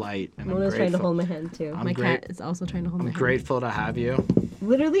light, and Mona's I'm trying to grateful. hold my hand too. My cat is also trying to hold my I'm hand. grateful to have you.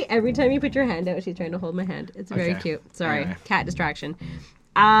 Literally every time you put your hand out, she's trying to hold my hand. It's very Okay. cute. Sorry, Anyway. cat distraction.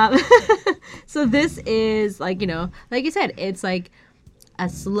 So this is like, you know, like you said, it's like a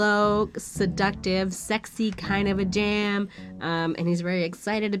slow, seductive, sexy kind of a jam. And he's very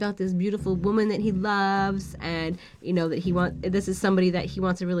excited about this beautiful woman that he loves, and you know that this is somebody that he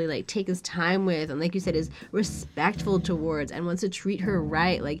wants to really like take his time with, and like you said, is respectful towards and wants to treat her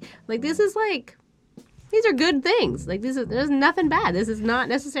right. Like this is like. These are good things. Like there's nothing bad. This is not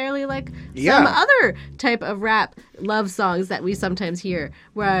necessarily like some other type of rap love songs that we sometimes hear,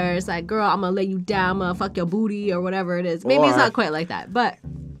 where it's like, "Girl, I'm gonna lay you down, I'm gonna fuck your booty," or whatever it is. Maybe it's not quite like that, but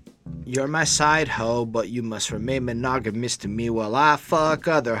You're my side hoe, but you must remain monogamous to me while I fuck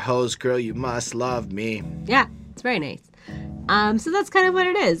other hoes. Girl, you must love me. yeah, it's very nice. So that's kind of what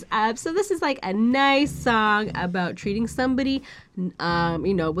it is. So this is like a nice song about treating somebody,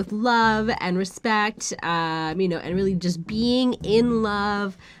 you know, with love and respect, you know, and really just being in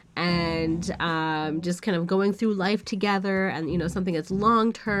love and just kind of going through life together, and, you know, something that's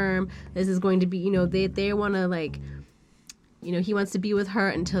long term. This is going to be, you know, they want to like, you know, he wants to be with her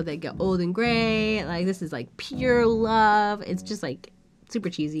until they get old and gray. Like, this is like pure love. It's just like super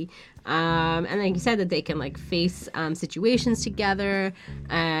cheesy. And like you said, that they can like face situations together,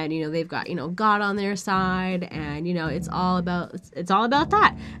 and you know, they've got, you know, God on their side, and you know, it's all about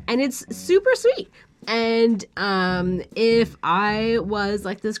that, and it's super sweet. And if I was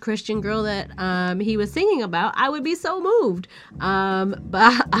like this Christian girl that he was singing about, I would be so moved.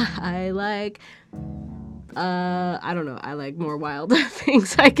 But I like I don't know, I like more wild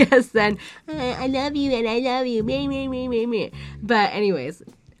things, I guess, than I love you and I love you, me. But anyways,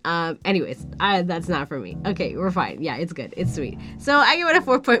 Anyways, that's not for me. Okay, we're fine. Yeah, it's good. It's sweet. So I give it a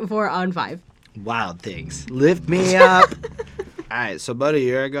 4.4 on 5. Wild things. Lift me up. All right, so about a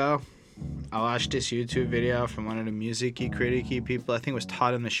year ago, I watched this YouTube video from one of the music-y, critic-y people. I think it was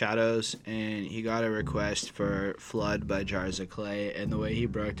Todd in the Shadows, and he got a request for Flood by Jars of Clay, and the way he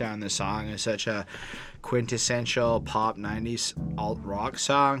broke down the song is such a quintessential pop 90s alt-rock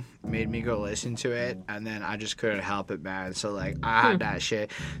song made me go listen to it, and then I just couldn't help it, man. So like I had that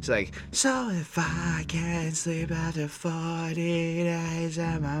shit. It's like, so if I can't sleep after 40 days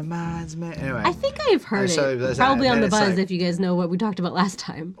and my mind's made. Anyway, I think I've heard it probably on the buzz, like, if you guys know what we talked about last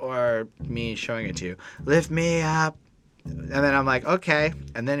time, or me showing it to you. Lift me up. And then I'm like, okay.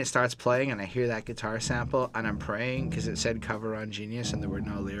 And then it starts playing, and I hear that guitar sample, and I'm praying because it said cover on Genius, and there were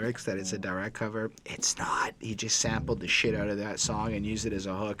no lyrics, that it's a direct cover. It's not. He just sampled the shit out of that song and used it as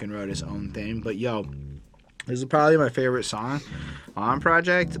a hook and wrote his own thing. But yo, this is probably my favorite song on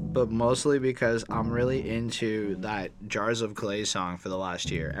Project, but mostly because I'm really into that Jars of Clay song for the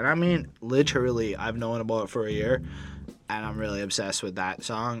last year. And I mean, literally, I've known about it for a year. And I'm really obsessed with that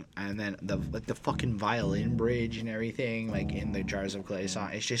song, and then the fucking violin bridge and everything, like in the Jars of Clay song,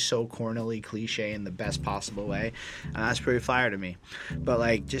 it's just so cornily cliche in the best possible way, and that's pretty fire to me. But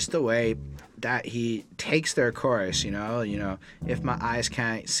like just the way that he takes their chorus, you know, if my eyes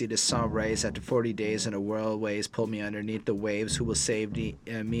can't see the sun rays after 40 days in a world waves, pull me underneath the waves, who will save me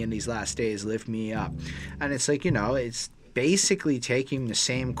in these last days, lift me up. And it's like, it's basically taking the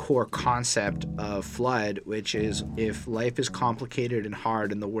same core concept of Flood, which is, if life is complicated and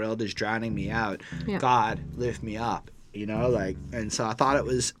hard and the world is drowning me out, God, lift me up, and so I thought it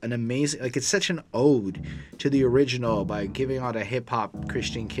was an amazing, it's such an ode to the original by giving all the hip-hop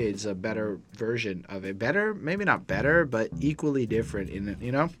Christian kids a better version of it. Better, maybe not better, but equally different in it,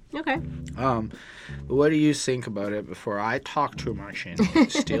 Okay. But what do you think about it before I talk too much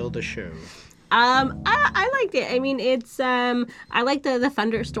and steal the show? I liked it. I mean, it's I like the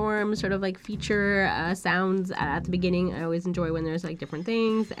thunderstorm sort of like feature sounds at the beginning. I always enjoy when there's like different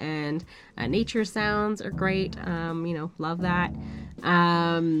things, and nature sounds are great. Love that.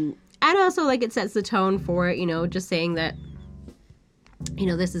 And also like it sets the tone for it. Just saying that.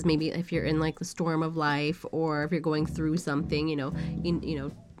 This is maybe if you're in like the storm of life, or if you're going through something.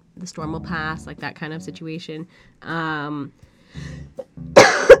 The storm will pass, like that kind of situation.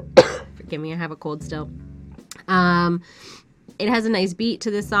 Forgive me, I have a cold still. It has a nice beat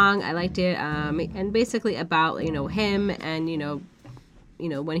to this song. I liked it. And basically about, him and,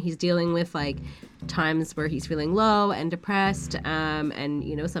 when he's dealing with like times where he's feeling low and depressed.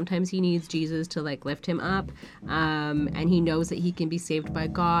 And, sometimes he needs Jesus to like lift him up. And he knows that he can be saved by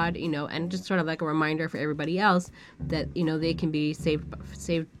God, and just sort of like a reminder for everybody else that, they can be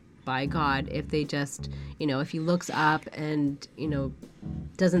saved by God if they just, if he looks up and,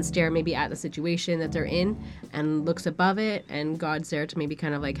 doesn't stare maybe at the situation that they're in and looks above it, and God's there to maybe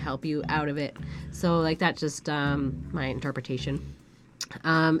kind of like help you out of it. So like that's just my interpretation.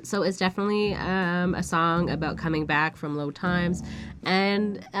 So it's definitely a song about coming back from low times,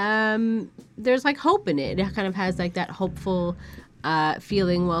 and there's like hope in it. It kind of has like that hopeful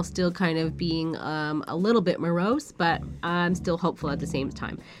feeling while still kind of being a little bit morose, but still hopeful at the same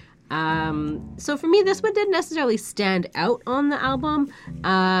time. So for me, this one didn't necessarily stand out on the album,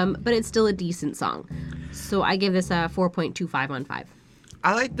 but it's still a decent song. So I give this a 4.25 on 5.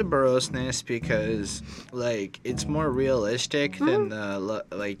 I like the moroseness because, it's more realistic than the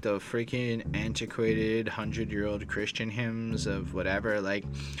freaking antiquated 100-year-old Christian hymns of whatever. Like,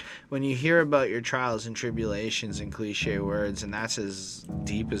 when you hear about your trials and tribulations and cliche words, and that's as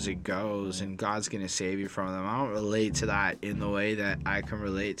deep as it goes, and God's gonna save you from them, I don't relate to that in the way that I can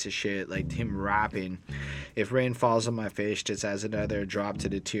relate to shit like him rapping, if rain falls on my face just as another drop to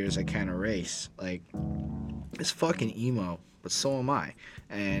the tears I can't erase. Like, it's fucking emo. But so am I.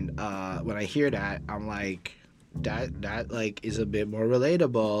 And when I hear that, I'm like, that is a bit more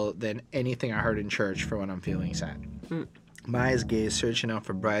relatable than anything I heard in church for when I'm feeling sad. My eyes gaze, searching out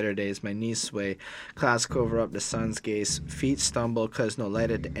for brighter days. My knees sway, clouds cover up the sun's gaze. Feet stumble, cause no light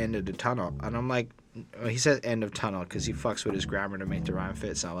at the end of the tunnel. And I'm like, he says end of tunnel because he fucks with his grammar to make the rhyme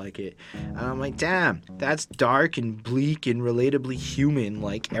fit, so I like it. And I'm like, damn, that's dark and bleak and relatably human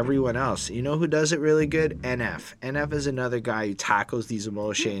like everyone else. You know who does it really good? NF. NF is another guy who tackles these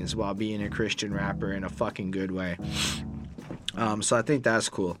emotions while being a Christian rapper in a fucking good way. So I think that's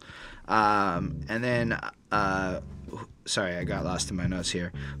cool. And then sorry, I got lost in my notes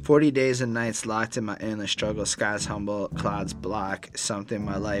here. 40 days and nights locked in my endless struggle. Skies humble, clouds black. Something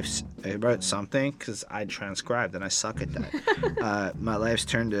my life's... I wrote something because I transcribed and I suck at that. My life's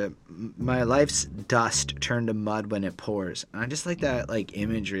turned to my life's dust turned to mud when it pours. And I just like that like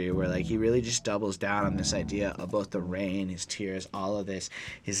imagery where like he really just doubles down on this idea of both the rain, his tears, all of this,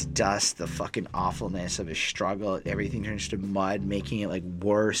 his dust, the fucking awfulness of his struggle. Everything turns to mud, making it like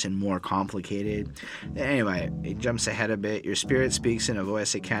worse and more complicated. Anyway, it jumps ahead a bit. Your spirit speaks in a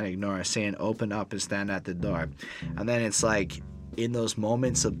voice I can't ignore, saying, "Open up and stand at the door." And then it's like, in those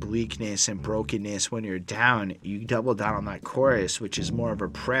moments of bleakness and brokenness when you're down, you double down on that chorus, which is more of a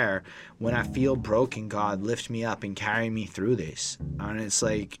prayer. When I feel broken, God, lift me up and carry me through this. And it's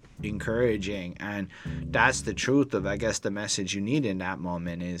like encouraging. And that's the truth of, I guess, the message you need in that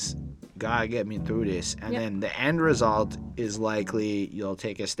moment is, God, get me through this. And then the end result is likely you'll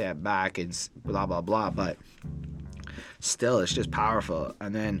take a step back and blah, blah, blah. But still, it's just powerful.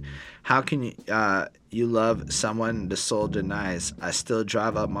 And then how can you love someone the soul denies? I still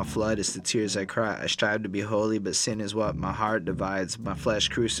drive up my flood, it's the tears I cry. I strive to be holy, but sin is what my heart divides. My flesh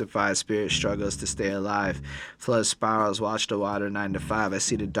crucifies, spirit struggles to stay alive. Flood spirals, watch the water 9 to 5. I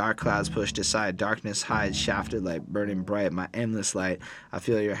see the dark clouds pushed aside, darkness hides, shafted light burning bright. My endless light, I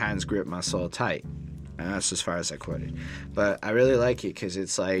feel your hands grip my soul tight. And that's as far as I quoted. But I really like it because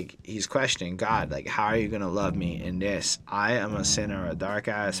it's like he's questioning God, like, how are you going to love me in this? I am a sinner, a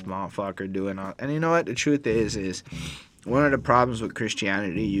dark-ass motherfucker doing all... And you know what? The truth is one of the problems with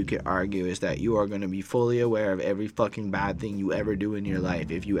Christianity, you could argue, is that you are going to be fully aware of every fucking bad thing you ever do in your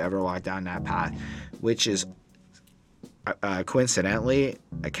life if you ever walk down that path, which is, coincidentally,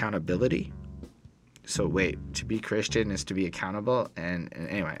 accountability. So wait, to be Christian is to be accountable, and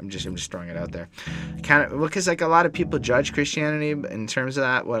anyway, I'm just throwing it out there. Because like a lot of people judge Christianity in terms of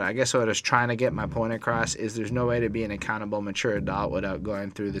that. What I was trying to get my point across is there's no way to be an accountable, mature adult without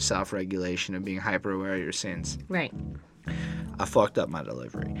going through the self-regulation of being hyper aware of your sins. Right. I fucked up my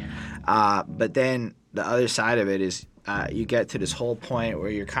delivery, but then the other side of it is you get to this whole point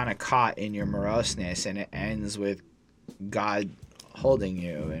where you're kind of caught in your moroseness, and it ends with God holding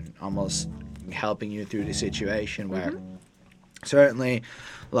you and almost helping you through the situation where certainly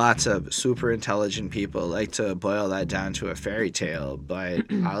lots of super intelligent people like to boil that down to a fairy tale, but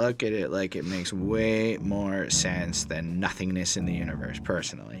I look at it like it makes way more sense than nothingness in the universe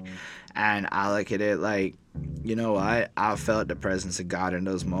personally. And I look at it like, you know what, I felt the presence of God in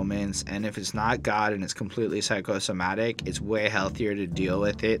those moments, and if it's not God and it's completely psychosomatic, it's way healthier to deal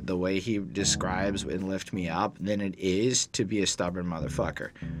with it the way he describes and lift me up than it is to be a stubborn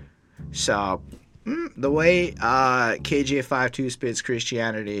motherfucker. So, the way KJ52 spits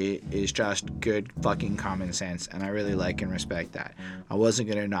Christianity is just good fucking common sense, and I really like and respect that. I wasn't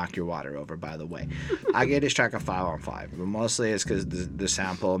going to knock your water over, by the way. I gave this track a 5 on 5, but mostly it's because the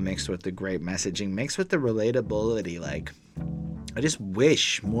sample mixed with the great messaging, mixed with the relatability. Like, I just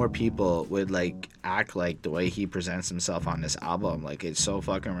wish more people would, like, act like the way he presents himself on this album. Like, it's so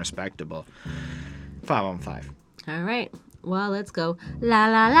fucking respectable. 5 on 5. All right. Well, let's go. La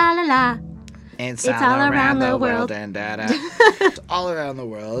la la la la. It's all around the world and dada. It's all around the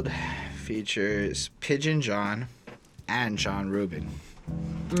world features Pigeon John and John Rubin.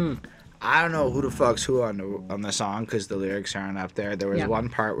 I don't know who the fuck's who on the song because the lyrics aren't up there. There was one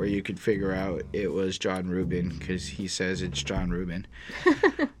part where you could figure out it was John Rubin because he says it's John Rubin.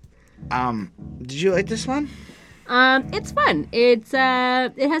 Did you like this one? It's fun. It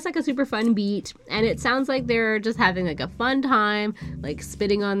has like a super fun beat, and it sounds like they're just having like a fun time, like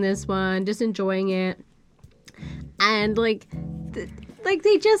spitting on this one, just enjoying it, and like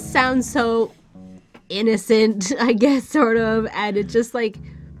they just sound so innocent, I guess, sort of, and it's just like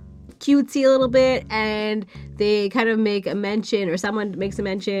cutesy a little bit, and they kind of make a mention, or someone makes a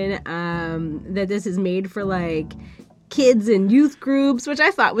mention, that this is made for like kids and youth groups, which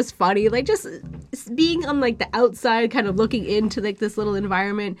I thought was funny. Like, just being on like the outside, kind of looking into like this little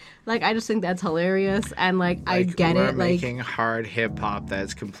environment, like I just think that's hilarious, and like I get we're it. Like, making hard hip hop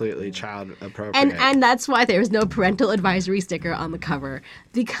that's completely child appropriate, and that's why there's no parental advisory sticker on the cover,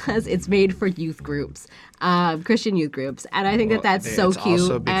 because it's made for youth groups, Christian youth groups, and I think that's so it's cute.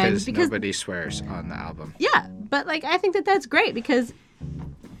 Also because and because nobody swears on the album. Yeah, but like I think that's great because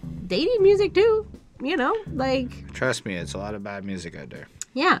they need music too. You know, like... Trust me, it's a lot of bad music out there.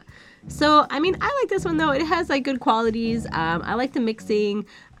 Yeah. So, I mean, I like this one, though. It has, like, good qualities. I like the mixing.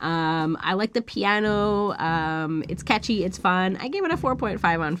 I like the piano. It's catchy. It's fun. I gave it a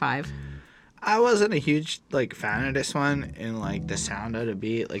 4.5 on 5. I wasn't a huge, like, fan of this one in, like, the sound of the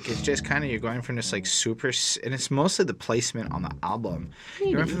beat. Like, it's just kind of, you're going from this, like, super... And it's mostly the placement on the album.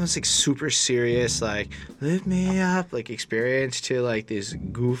 Maybe. You're going from this, like, super serious, like, lift me up, like, experience to, like, this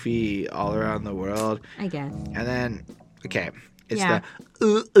goofy all around the world. I guess. And then, okay, it's the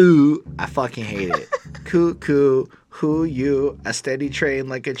ooh, ooh. I fucking hate it. Coo, coo. who you, a steady train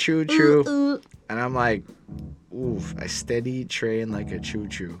like a choo-choo. Ooh, ooh. And I'm like, oof, a steady train like a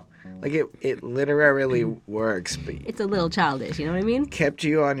choo-choo. Like, it literally works, but It's a little childish, you know what I mean? kept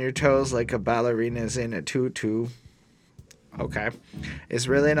you on your toes like a ballerina's in a tutu. Okay. It's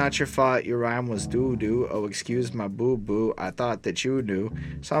really not your fault. Your rhyme was doo-doo. Oh, excuse my boo-boo. I thought that you knew.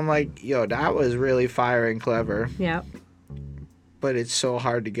 So I'm like, yo, that was really fire and clever. Yeah. But it's so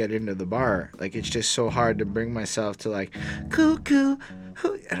hard to get into the bar. Like, it's just so hard to bring myself to, like, cuckoo.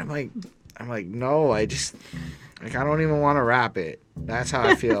 And I'm like, no, I don't even want to rap it. That's how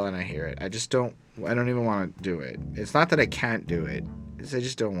I feel when I hear it. I don't even want to do it. It's not that I can't do it. It's I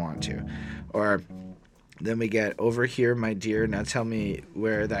just don't want to. Or then we get over here, my dear. Now tell me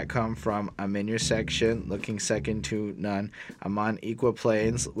where that come from. I'm in your section, looking second to none. I'm on equal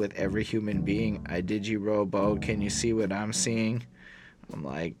planes with every human being. I did you robo. Can you see what I'm seeing? I'm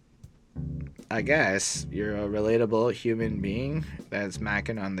like, I guess you're a relatable human being that's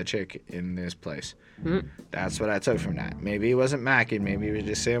macking on the chick in this place. That's what I took from that. Maybe he wasn't macking. Maybe he was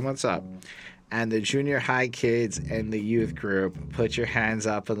just saying what's up. And the junior high kids and the youth group, put your hands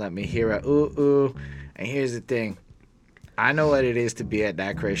up and let me hear a ooh, ooh. And here's the thing. I know what it is to be at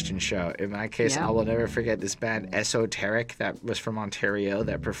that Christian show. In my case, Yeah. I will never forget this band, Esoteric, that was from Ontario,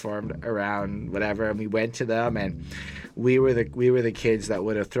 that performed around whatever. And we went to them, and we were the kids that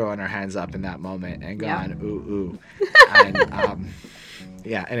would have thrown our hands up in that moment and Yeah. gone, ooh, ooh. And,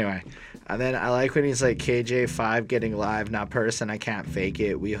 yeah, anyway. And then I like when he's like, KJ5 getting live, not person, I can't fake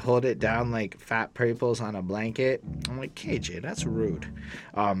it. We hold it down like fat peoples on a blanket. I'm like, KJ, that's rude.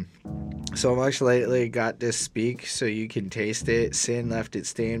 So much lately got this speak so you can taste it. Sin left it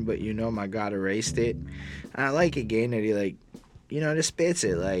stained, but you know my God erased it. And I like again that he like, just spits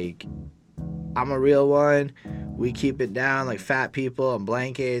it like, I'm a real one. We keep it down like fat people and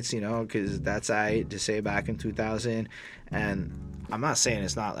blankets, because that's I to say back in 2000. And I'm not saying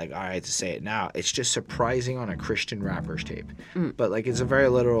it's not like all right to say it now. It's just surprising on a Christian rapper's tape. But like it's a very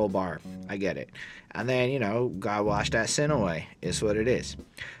literal bar. I get it. And then, God washed that sin away is what it is.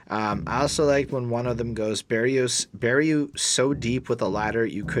 I also liked when one of them goes, bury you so deep with a ladder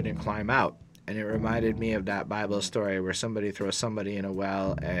you couldn't climb out. And it reminded me of that Bible story where somebody throws somebody in a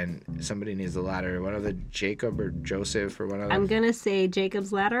well and somebody needs a ladder. One of the Jacob or Joseph or one of them. I'm going to say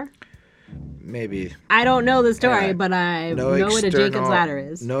Jacob's Ladder. Maybe. I don't know the story, Yeah. but I know what a Jacob's Ladder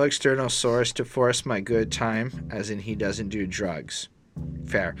is. No external source to force my good time, as in he doesn't do drugs.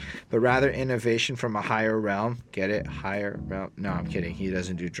 Fair. But rather innovation from a higher realm. Get it? Higher realm? No, I'm kidding. He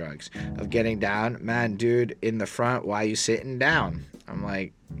doesn't do drugs. Of getting down. Man, dude, in the front, why you sitting down? I'm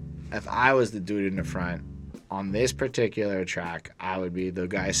like, if I was the dude in the front on this particular track, I would be the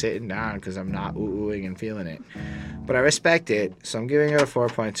guy sitting down because I'm not oohing and feeling it. But I respect it, so I'm giving it a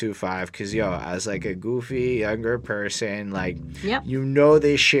 4.25 because, as like a goofy younger person, like, Yep.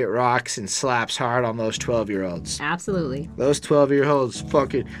 this shit rocks and slaps hard on those 12-year-olds. Absolutely. Those 12-year-olds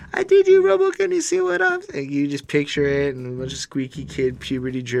fucking, I did you, Rebel, can you see what I'm saying? You just picture it and a bunch of squeaky kid,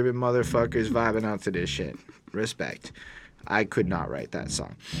 puberty-driven motherfuckers vibing out to this shit. Respect. I could not write that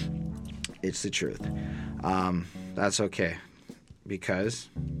song. It's the truth. That's okay. Because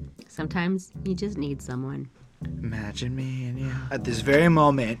Sometimes you just need someone. imagine me and you. At this very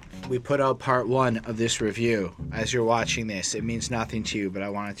moment, we put out part 1 of this review. As you're watching this, it means nothing to you, but I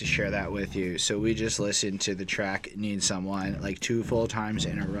wanted to share that with you. So we just listened to the track Need Someone like 2 full times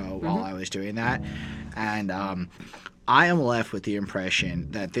in a row while I was doing that. And I am left with the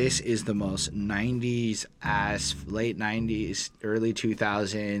impression that this is the most 90s ass, late 90s, early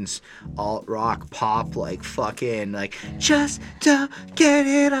 2000s alt rock pop, like fucking like just to get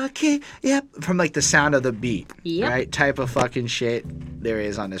it okay. Yep, from like the sound of the beat, Yep. right? Type of fucking shit there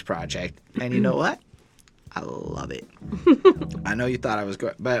is on this project. And you know what? I love it. I know you thought I was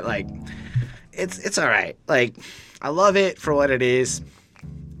good, but like it's all right. Like I love it for what it is.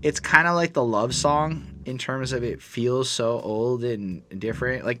 It's kind of like the love song in terms of it feels so old and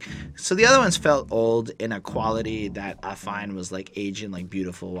different. Like, so the other ones felt old in a quality that I find was like aging like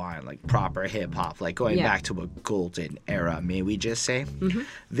beautiful wine, like proper hip hop, like going back to a golden era, may we just say.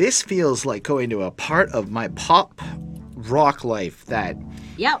 This feels like going to a part of my pop rock life that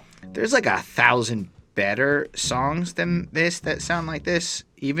Yep. there's like 1,000 better songs than this that sound like this.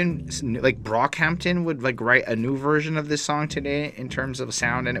 Even like Brockhampton would like write a new version of this song today in terms of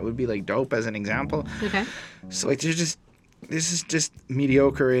sound, and it would be like dope as an example. Okay. So like this is just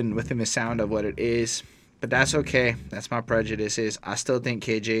mediocre in within the sound of what it is, but that's okay. That's my prejudices. I still think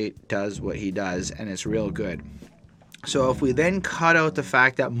KJ does what he does, and it's real good. So if we then cut out the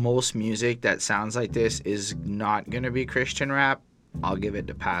fact that most music that sounds like this is not gonna be Christian rap, I'll give it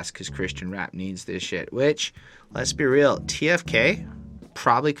to pass because Christian rap needs this shit. Which, let's be real, TFK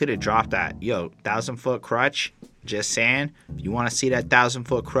probably could have dropped that. Yo, 1,000 Foot Crutch. Just saying, if you want to see that 1,000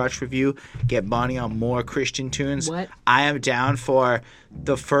 Foot Crutch review, get Bonnie on more Christian tunes. What? I am down for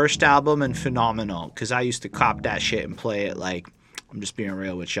the first album and Phenomenal, because I used to cop that shit and play it like, I'm just being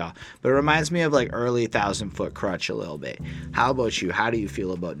real with y'all. But it reminds me of like early 1,000 Foot Crutch a little bit. How about you? How do you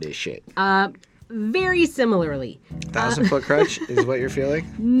feel about this shit? Very similarly. 1,000 Foot Crutch is what you're feeling?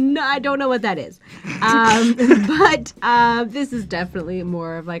 No, I don't know what that is. But this is definitely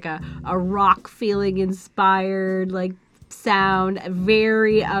more of like a rock feeling inspired like sound,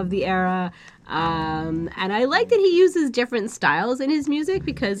 very of the era. And I like that he uses different styles in his music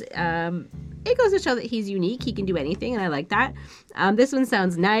because it goes to show that he's unique. He can do anything, and I like that. This one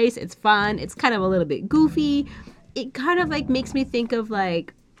sounds nice. It's fun. It's kind of a little bit goofy. It kind of like makes me think of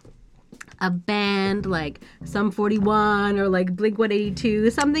like a band like Sum 41 or like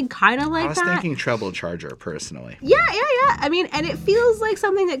Blink-182, something kind of like that. I was thinking Treble Charger, personally. Yeah. I mean, and it feels like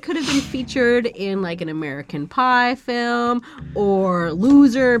something that could have been featured in like an American Pie film or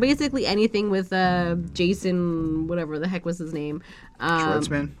Loser, basically anything with Jason, whatever the heck was his name.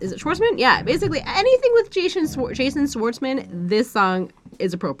 Schwartzman? Is it Schwartzman? Yeah, basically anything with Jason Schwartzman, this song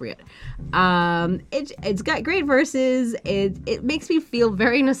is appropriate. It's got great verses. It makes me feel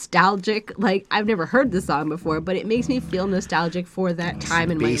very nostalgic. Like, I've never heard this song before, but it makes me feel nostalgic for that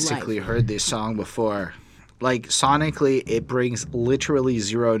time in my life. Basically heard this song before. Like, sonically, it brings literally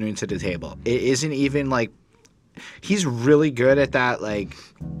zero new to the table. It isn't even like, he's really good at that like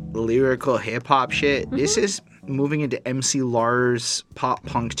lyrical hip hop shit. Mm-hmm. This is moving into MC Lars pop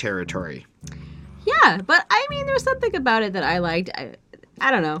punk territory. Yeah, but I mean, there's something about it that I liked. I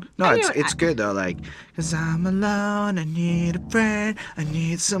don't know. No, it's good though. Like, 'cause I'm alone, I need a friend, I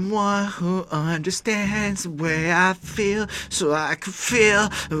need someone who understands the way I feel, so I can feel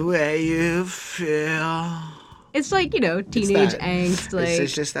the way you feel. It's like, teenage angst. Like,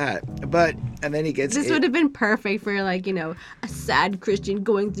 it's just that. But, and then he gets... This would have been perfect for, like, a sad Christian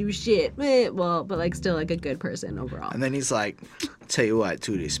going through shit. Well, but, like, still, like, a good person overall. And then he's like, tell you what,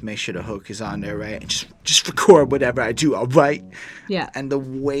 Tooties, make sure the hook is on there, right? And just record whatever I do, all right? Yeah. And the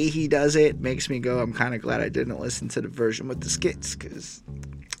way he does it makes me go, I'm kind of glad I didn't listen to the version with the skits, because...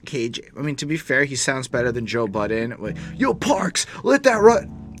 KJ, I mean, to be fair, he sounds better than Joe Budden. Like, yo, Parks, let that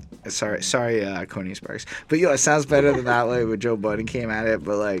run. Sorry, Coney Sparks. But it sounds better than that way when Joe Budden came at it,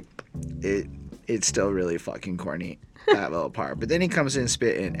 but like it's still really fucking corny, that little part. But then he comes in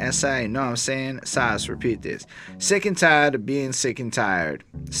spitting, S.I., know what I'm saying? Silas, repeat this. Sick and tired of being sick and tired.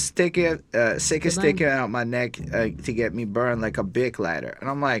 Sick of sticking out my neck to get me burned like a Bic lighter.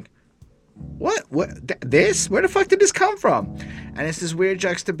 And I'm like, what? This? Where the fuck did this come from? And it's this weird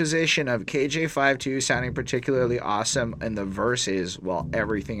juxtaposition of KJ52 sounding particularly awesome in the verses while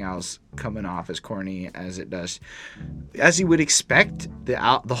everything else coming off as corny as it does. As you would expect, the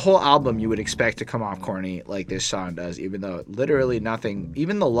whole album you would expect to come off corny like this song does, even though literally nothing,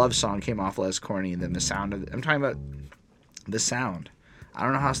 even the love song came off less corny than the sound of I'm talking about the sound. I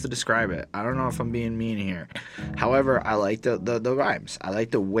don't know how else to describe it. I don't know if I'm being mean here. However, I like the rhymes. I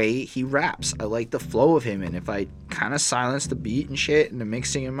like the way he raps. I like the flow of him. And if I kind of silence the beat and shit and the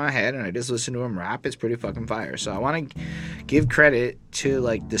mixing in my head and I just listen to him rap, it's pretty fucking fire. So I want to give credit to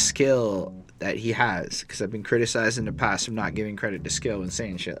like the skill that he has, because I've been criticized in the past for not giving credit to skill and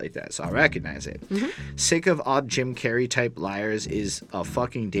saying shit like that. So I recognize it. Mm-hmm. Sick of odd Jim Carrey type liars is a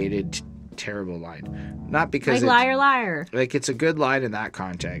fucking dated terrible line. Not because like liar liar. Like, it's a good line in that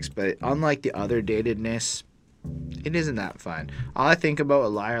context, but unlike the other datedness, it isn't that fun. All I think about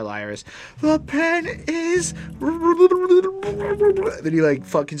with liar liar is the pen is then he like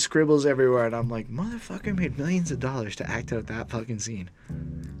fucking scribbles everywhere and I'm like, motherfucker made millions of dollars to act out that fucking scene.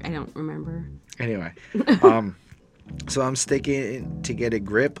 I don't remember. Anyway, so I'm sticking to get a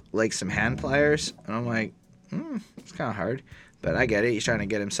grip like some hand pliers and I'm like, it's kind of hard. But I get it. He's trying to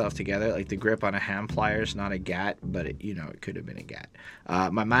get himself together. Like, the grip on a hand pliers, not a gat, but it could have been a gat.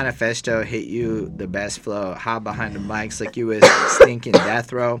 My manifesto hit you the best flow. Hide behind the mics like you was stinking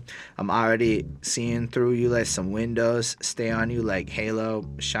death row. I'm already seeing through you like some windows. Stay on you like Halo.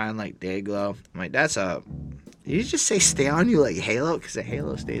 Shine like Dayglow. I'm like, did you just say stay on you like Halo? Because the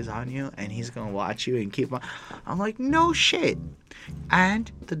Halo stays on you and he's going to watch you and keep on. I'm like, no shit.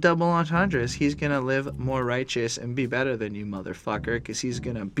 And the double entendre is he's going to live more righteous and be better than you, motherfucker, because he's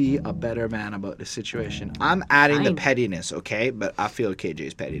going to be a better man about the situation. I'm adding the pettiness, okay? But I feel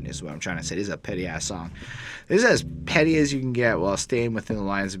KJ's pettiness is what I'm trying to say. This is a petty-ass song. This is as petty as you can get while staying within the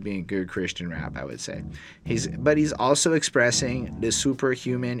lines of being good Christian rap, I would say. But he's also expressing the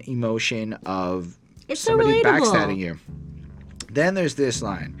superhuman emotion of it's somebody so relatable. backstabbing you. Then there's this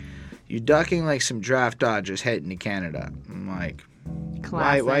line. You ducking like some draft dodgers heading to Canada. I'm like,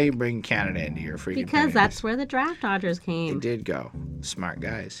 why are you bringing Canada into your freaking Because thing? that's where the draft dodgers They came. did go. Smart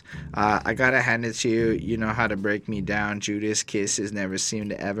guys. I gotta hand it to you. You know how to break me down. Judas' kisses never seem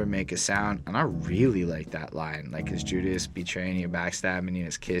to ever make a sound. And I really like that line. Like, is Judas betraying you, backstabbing you?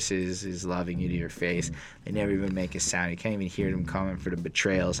 His kisses is loving you to your face. They never even make a sound. You can't even hear them coming for the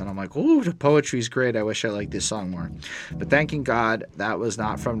betrayals. And I'm like, ooh, the poetry's great. I wish I liked this song more. But thanking God, that was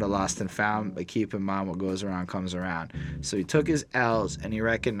not from the lost and found. But keep in mind, what goes around comes around. So he took his L's and he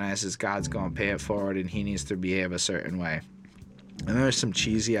recognizes God's gonna pay it forward and he needs to behave a certain way. And there's some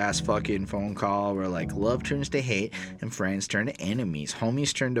cheesy ass fucking phone call where like love turns to hate and friends turn to enemies,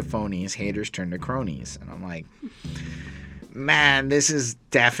 homies turn to phonies, haters turn to cronies. And I'm like, man, this is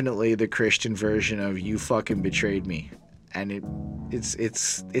definitely the Christian version of you fucking betrayed me. And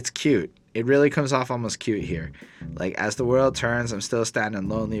it's cute. It really comes off almost cute here. Like, as the world turns, I'm still standing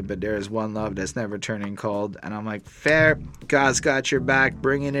lonely, but there is one love that's never turning cold. And I'm like, fair, God's got your back,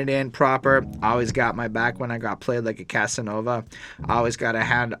 bringing it in proper. Always got my back when I got played like a Casanova. Always got a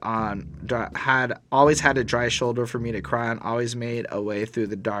hand on, always had a dry shoulder for me to cry on. Always made a way through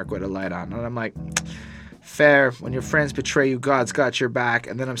the dark with a light on. And I'm like, fair, when your friends betray you, God's got your back.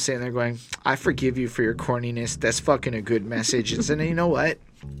 And then I'm sitting there going, I forgive you for your corniness. That's fucking a good message. And then you know what?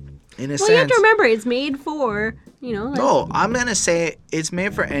 In a sense, You have to remember, it's made for, like, no, I'm going to say it's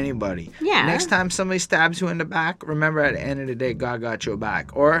made for anybody. Yeah. Next time somebody stabs you in the back, remember at the end of the day, God got your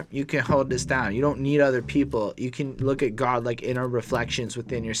back. Or you can hold this down. You don't need other people. You can look at God like inner reflections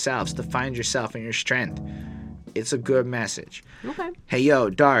within yourselves to find yourself and your strength. It's a good message. Okay. Hey, yo,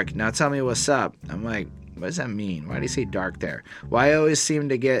 Dark, now tell me what's up. I'm like, what does that mean? Why do you say dark there? Why I always seem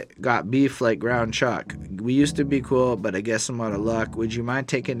to got beef like ground chuck? We used to be cool, but I guess I'm out of luck. Would you mind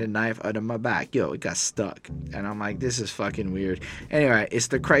taking the knife out of my back? Yo, it got stuck. And I'm like, this is fucking weird. Anyway, it's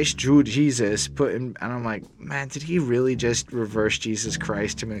the Christ Jude Jesus and I'm like, man, did he really just reverse Jesus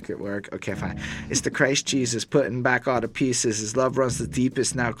Christ to make it work? Okay, fine. It's the Christ Jesus putting back all the pieces. His love runs the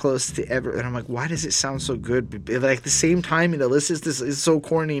deepest, now close to ever. And I'm like, why does it sound so good? Like, the same time it elicits this is so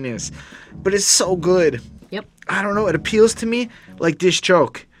corniness, but it's so good. Yep. I don't know. It appeals to me like this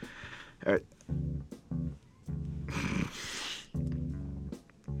joke.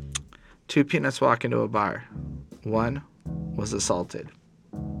 Two peanuts walk into a bar. One was assaulted.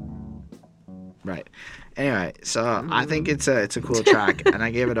 Right. Anyway, so I think it's a cool track, and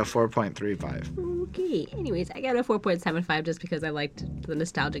I gave it a 4.35. Okay. Anyways, I got a 4.75 just because I liked the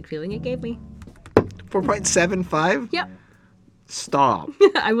nostalgic feeling it gave me. 4.75? Yep. Stop.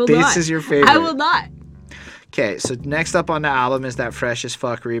 I will not. This is your favorite. I will not. Okay, so next up on the album is that Fresh as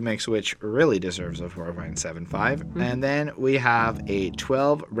Fuck remix, which really deserves a 4.75. Mm-hmm. And then we have a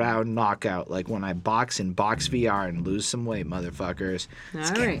 12-round knockout, like when I box in Box VR and lose some weight, motherfuckers. It's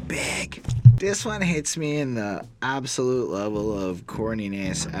All getting right. big. This one hits me in the absolute level of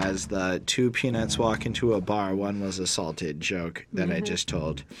corniness as the two peanuts walk into a bar, one was assaulted joke that I just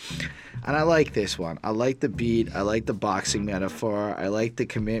told. And I like this one. I like the beat. I like the boxing metaphor. I like the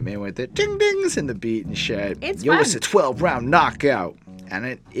commitment with the ding-dings and the beat and shit. It's Yo, fun. it's a 12-round knockout.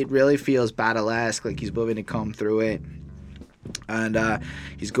 And it really feels battle-esque, like he's moving to come through it. And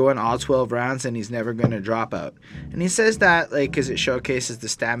he's going all 12 rounds and he's never going to drop out. And he says that like because it showcases the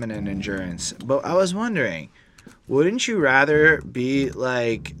stamina and endurance. But I was wondering, wouldn't you rather be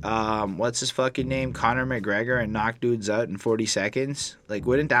like, what's his fucking name, Conor McGregor, and knock dudes out in 40 seconds? Like,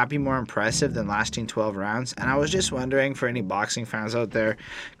 wouldn't that be more impressive than lasting 12 rounds? And I was just wondering for any boxing fans out there,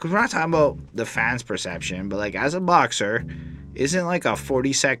 because we're not talking about the fans' perception, but like as a boxer, isn't like a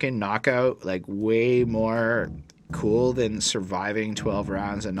 40-second knockout like way more cool than surviving 12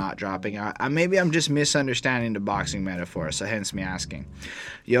 rounds and not dropping out? Maybe I'm just misunderstanding the boxing metaphor, so hence me asking.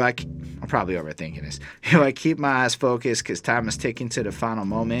 I'm probably overthinking this. I keep my eyes focused because time is ticking to the final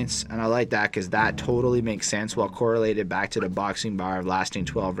moments, and I like that because that totally makes sense while correlated back to the boxing bar of lasting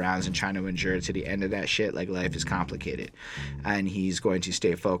 12 rounds and trying to endure to the end of that shit like life is complicated. And he's going to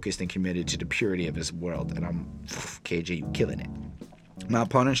stay focused and committed to the purity of his world, and I'm KJ, you killing it. My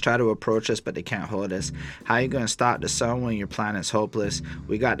opponents try to approach us, but they can't hold us. How you gonna stop the sun when your planet's hopeless?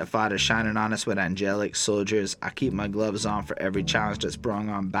 We got the Father shining on us with angelic soldiers. I keep my gloves on for every challenge that's sprung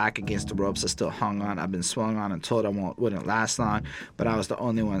on. Back against the ropes I still hung on. I've been swung on and told I wouldn't last long, but I was the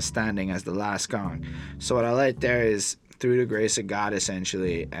only one standing as the last gong. So what I like there is through the grace of God,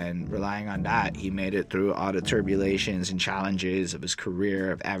 essentially, and relying on that, he made it through all the turbulations and challenges of his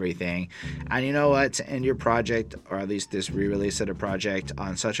career, of everything. And you know what? To end your project, or at least this re-release of the project,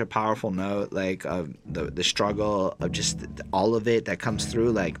 on such a powerful note, like of the struggle of just all of it that comes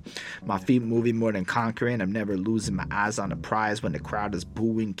through, like my feet moving more than conquering. I'm never losing my eyes on the prize when the crowd is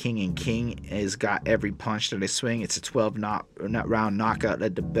booing. King and King has got every punch that I swing. It's a 12-round knockout.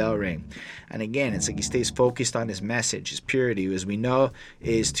 Let the bell ring. And again, it's like he stays focused on his message, his purity, as we know,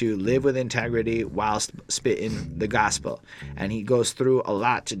 is to live with integrity whilst spitting the gospel. And he goes through a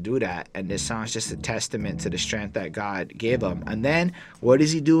lot to do that. And this song is just a testament to the strength that God gave him. And then what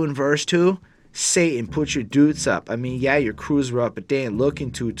does he do in verse 2? Satan, put your dudes up. I mean, yeah, your crews were up, but they ain't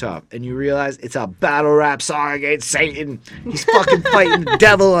looking too tough. And you realize it's a battle rap song against Satan. He's fucking fighting the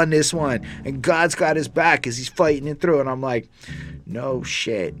devil on this one. And God's got his back as he's fighting it through. And I'm like, no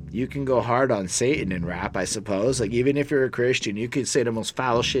shit. You can go hard on Satan in rap, I suppose. Like, even if you're a Christian, you could say the most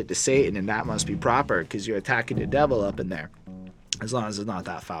foul shit to Satan, and that must be proper because you're attacking the devil up in there. As long as it's not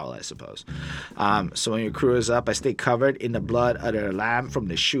that foul, I suppose. So when your crew is up, I stay covered in the blood of the lamb from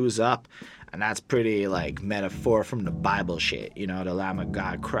the shoes up. And that's pretty, like, metaphor from the Bible shit. You know, the Lamb of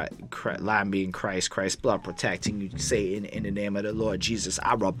God, Lamb being Christ's blood protecting you, Satan, in the name of the Lord Jesus.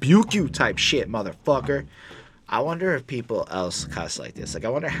 I rebuke you type shit, motherfucker. I wonder if people else cuss like this. Like, I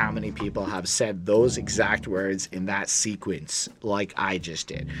wonder how many people have said those exact words in that sequence like I just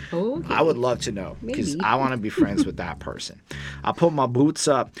did. Okay. I would love to know, because I want to be friends with that person. I put my boots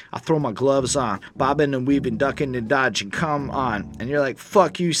up. I throw my gloves on. Bobbing and weaving, ducking and dodging. Come on. And you're like,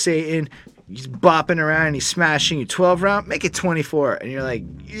 fuck you, Satan. He's bopping around and he's smashing you. 12 round, make it 24. And you're like,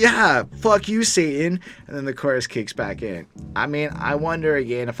 yeah, fuck you, Satan. And then the chorus kicks back in. I mean, I wonder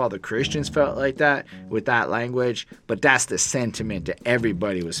again if all the Christians felt like that with that language, but that's the sentiment that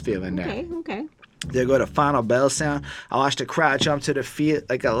everybody was feeling there. Okay. They go to final bell sound. I watched the crowd jump to the field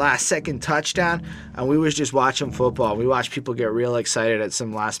like a last second touchdown, and we was just watching football. We watched people get real excited at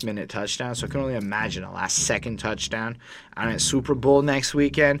some last minute touchdown, so I can only imagine a last second touchdown. And at Super Bowl next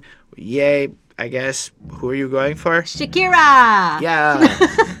weekend, yay, I guess. Who are you going for? Shakira! Yeah.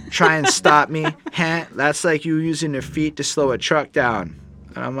 Try and stop me. That's like you using your feet to slow a truck down.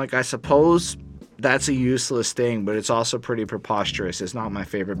 And I'm like, I suppose that's a useless thing, but it's also pretty preposterous. It's not my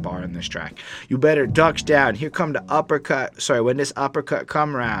favorite bar in this track. You better duck down. Here come the uppercut. Sorry, when this uppercut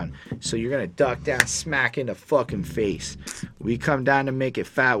come around. So you're going to duck down, smack in the fucking face. We come down to make it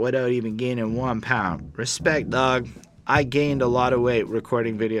fat without even gaining 1 pound. Respect, dog. I gained a lot of weight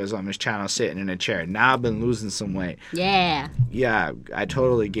recording videos on this channel sitting in a chair. Now I've been losing some weight. Yeah. Yeah, I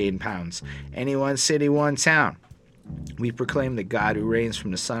totally gained pounds. Any one city, one town. We proclaim the God who reigns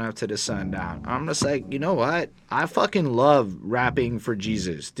from the sun up to the sundown. I'm just like, you know what? I fucking love rapping for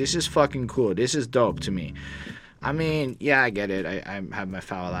Jesus. This is fucking cool. This is dope to me. I mean, yeah, I get it. I have my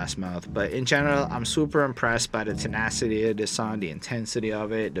foul ass mouth. But in general, I'm super impressed by the tenacity of this song, the intensity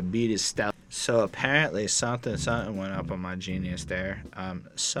of it. The beat is stellar. So apparently something went up on my Genius there.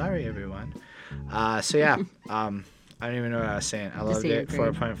 Sorry, everyone. So yeah, I don't even know what I was saying. I loved it.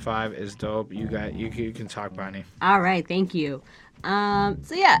 4.5 is dope. You can talk, Bonnie. All right, thank you.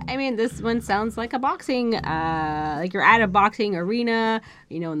 So yeah, I mean, this one sounds like a boxing, like you're at a boxing arena,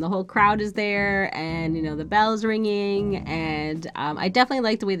 you know, and the whole crowd is there, and you know the bell's ringing, and I definitely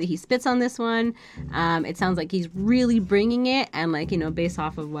like the way that he spits on this one. It sounds like he's really bringing it, and like, you know, based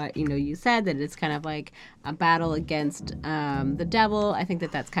off of what you said, that it's kind of like a battle against the devil. I think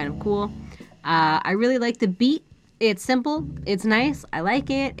that that's kind of cool. I really like the beat. It's simple. It's nice. I like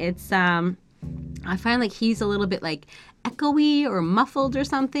it. It's I find like he's a little bit like echoey or muffled or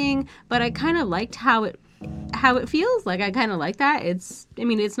something, but I kind of liked how it feels. Like I kind of like that. It's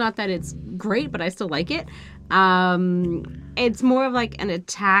not that it's great, but I still like it. It's more of like an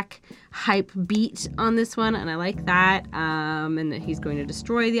attack hype beat on this one, and I like that. And that he's going to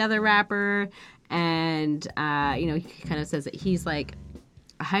destroy the other rapper, and he kind of says that he's like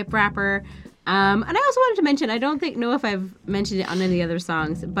a hype rapper. And I also wanted to mention, I don't know if I've mentioned it on any of the other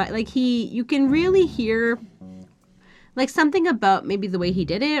songs, but like you can really hear like something about maybe the way he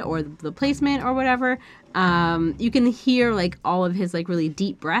did it or the placement or whatever. You can hear like all of his like really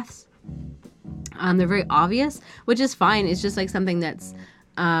deep breaths. They're very obvious, which is fine. It's just like something that's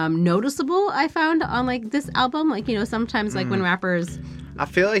noticeable, I found on like this album. Like, you know, sometimes like when rappers I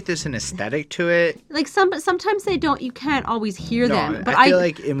feel like there's an aesthetic to it. Like sometimes they don't. You can't always hear them. But I feel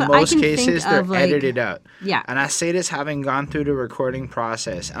like in most cases they're like, edited out. Yeah. And I say this having gone through the recording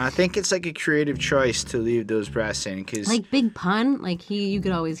process, and I think it's like a creative choice to leave those breaths in, because like Big Pun, like you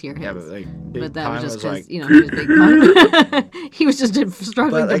could always hear his. Yeah, but like Big that Pun was just was like, he was Big Pun. He was just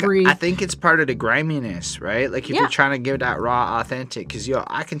struggling but, like, to breathe. I think it's part of the griminess, right? Like if you're trying to give that raw, authentic, because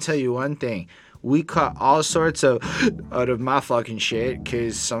I can tell you one thing. We cut all sorts of out of my fucking shit,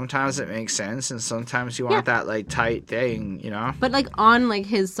 because sometimes it makes sense and sometimes you want that like tight thing, But like on like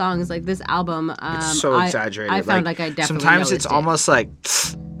his songs, like this album, it's so exaggerated. I found like I definitely sometimes it's it. almost like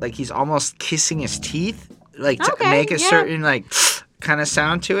he's almost kissing his teeth, like to Okay, make a certain like kind of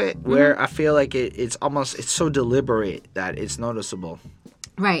sound to it, where I feel like it's so deliberate that it's noticeable.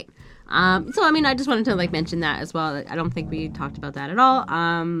 Right. So I mean, I just wanted to like mention that as well. I don't think we talked about that at all.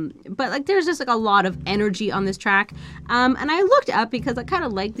 But like, there's just like a lot of energy on this track. And I looked up because I kind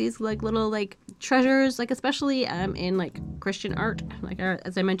of like these like little like treasures, like especially in like Christian art, like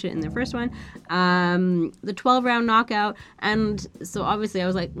as I mentioned in the first one, the 12-round knockout. And so obviously I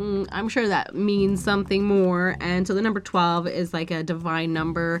was like, I'm sure that means something more. And so the number 12 is like a divine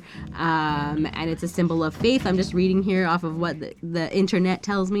number, and it's a symbol of faith. I'm just reading here off of what the internet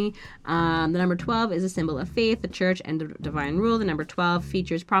tells me. The number 12 is a symbol of faith, the church, and divine rule. The number 12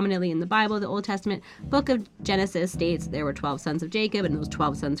 features prominently in the Bible. The Old Testament book of Genesis states there were 12 sons of Jacob, and those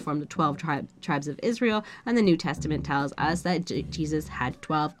 12 sons formed the 12 tribes of Israel. And the New Testament tells us that Jesus had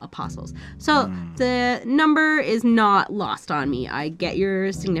 12 apostles. So the number is not lost on me. I get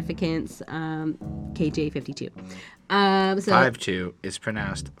your significance, KJ52. So 5-2 is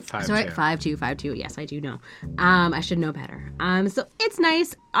pronounced 5-2. Sorry, 5-2. Yes, I do know. I should know better. So it's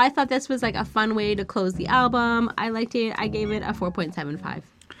nice. I thought this was like a fun way to close the album. I liked it. I gave it a 4.75.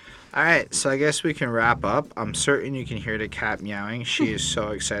 All right, so I guess we can wrap up. I'm certain you can hear the cat meowing. She is so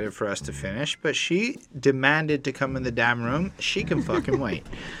excited for us to finish, but she demanded to come in the damn room. She can fucking wait.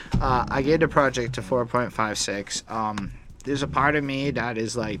 I gave the project a 4.56. There's a part of me that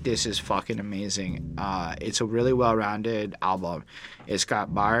is like, this is fucking amazing. It's a really well-rounded album. It's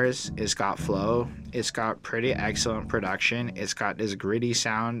got bars, it's got flow, it's got pretty excellent production, it's got this gritty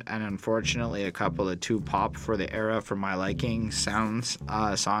sound, and unfortunately a couple of too pop for the era for my liking songs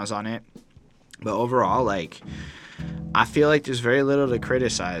on it. But overall, like, I feel like there's very little to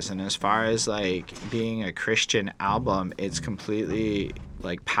criticize, and as far as like being a Christian album, it's completely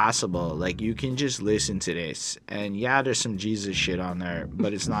like passable. Like, you can just listen to this, and yeah, there's some Jesus shit on there,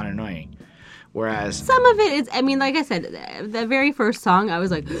 but it's not annoying. Whereas some of it is, I mean, like I said, the very first song, I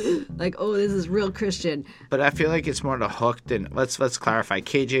was like, oh, this is real Christian. But I feel like it's more the hook than, let's clarify,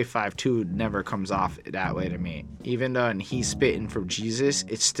 KJ52 never comes off that way to me. Even though he's spitting from Jesus,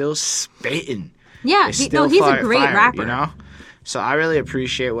 it's still spitting. Yeah, he's a great rapper. So I really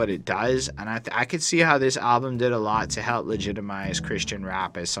appreciate what it does, and I could see how this album did a lot to help legitimize Christian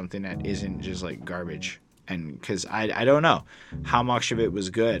rap as something that isn't just like garbage. And because I don't know how much of it was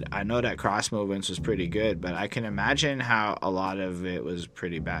good. I know that Cross Movements was pretty good, but I can imagine how a lot of it was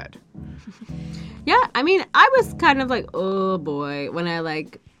pretty bad. Yeah, I mean, I was kind of like, oh boy, when I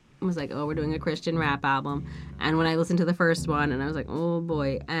was like, oh, we're doing a Christian rap album. And when I listened to the first one, and I was like, oh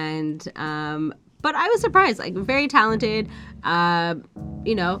boy. And but I was surprised, like, very talented.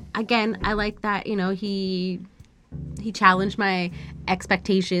 Again, I like that, he challenged my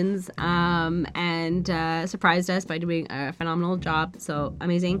expectations and surprised us by doing a phenomenal job. So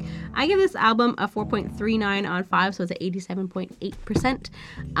amazing. I give this album a 4.39 on 5, so it's at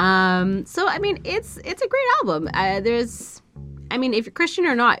 87.8%. So I mean, it's a great album. If you're Christian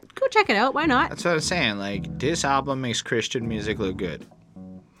or not, go check it out. Why not? That's what I'm saying. Like, this album makes Christian music look good.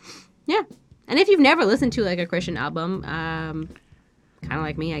 Yeah. And if you've never listened to like a Christian album, kind of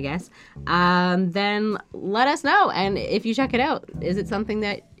like me, I guess, then let us know. And if you check it out, is it something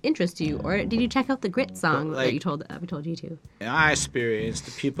that interests you, or did you check out the Grit song that we told you to? In our experience,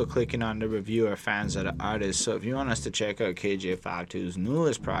 the people clicking on the review are fans of the artist. So if you want us to check out KJ52's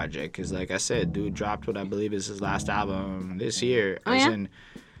newest project, because like I said, dude dropped what I believe is his last album this year, in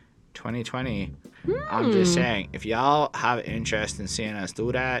 2020. I'm just saying, if y'all have interest in seeing us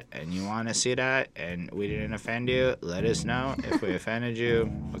do that and you want to see that and we didn't offend you, let us know. If we offended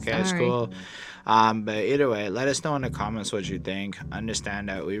you, okay, it's cool. But either way, let us know in the comments what you think. Understand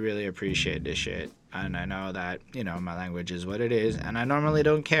that we really appreciate this shit. And I know that, my language is what it is, and I normally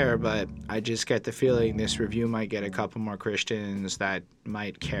don't care, but I just get the feeling this review might get a couple more Christians that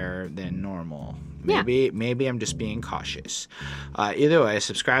might care than normal. Maybe I'm just being cautious. Either way,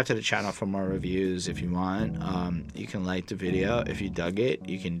 subscribe to the channel for more reviews if you want. You can like the video if you dug it.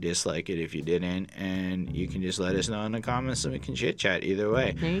 You can dislike it if you didn't, and you can just let us know in the comments and we can chit chat. Either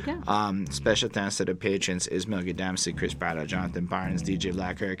way. There you go. Special thanks to the patrons: Ismail Gadamsi, Chris Bratto, Jonathan Barnes, DJ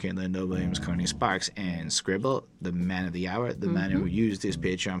Black, Hurricane, Linda Williams, Coney Sparks, and Scribble, the man of the hour, the man who used his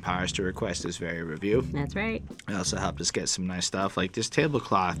Patreon powers to request this very review. That's right. It also helped us get some nice stuff, like this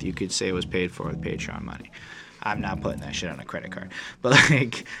tablecloth you could say was paid for with Patreon money. I'm not putting that shit on a credit card, but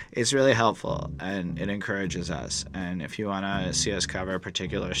it's really helpful and it encourages us. And if you want to see us cover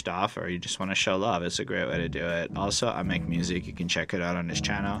particular stuff or you just want to show love, it's a great way to do it. Also, I make music. You can check it out on this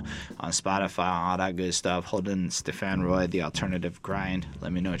channel, on Spotify, all that good stuff. Holden Stefan Roy, The Alternative Grind.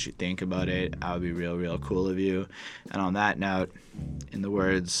 Let me know what you think about it. I would be real cool of you. And on that note, in the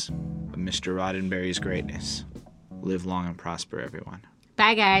words of Mr. Roddenberry's greatness, live long and prosper, everyone.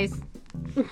 Bye, guys.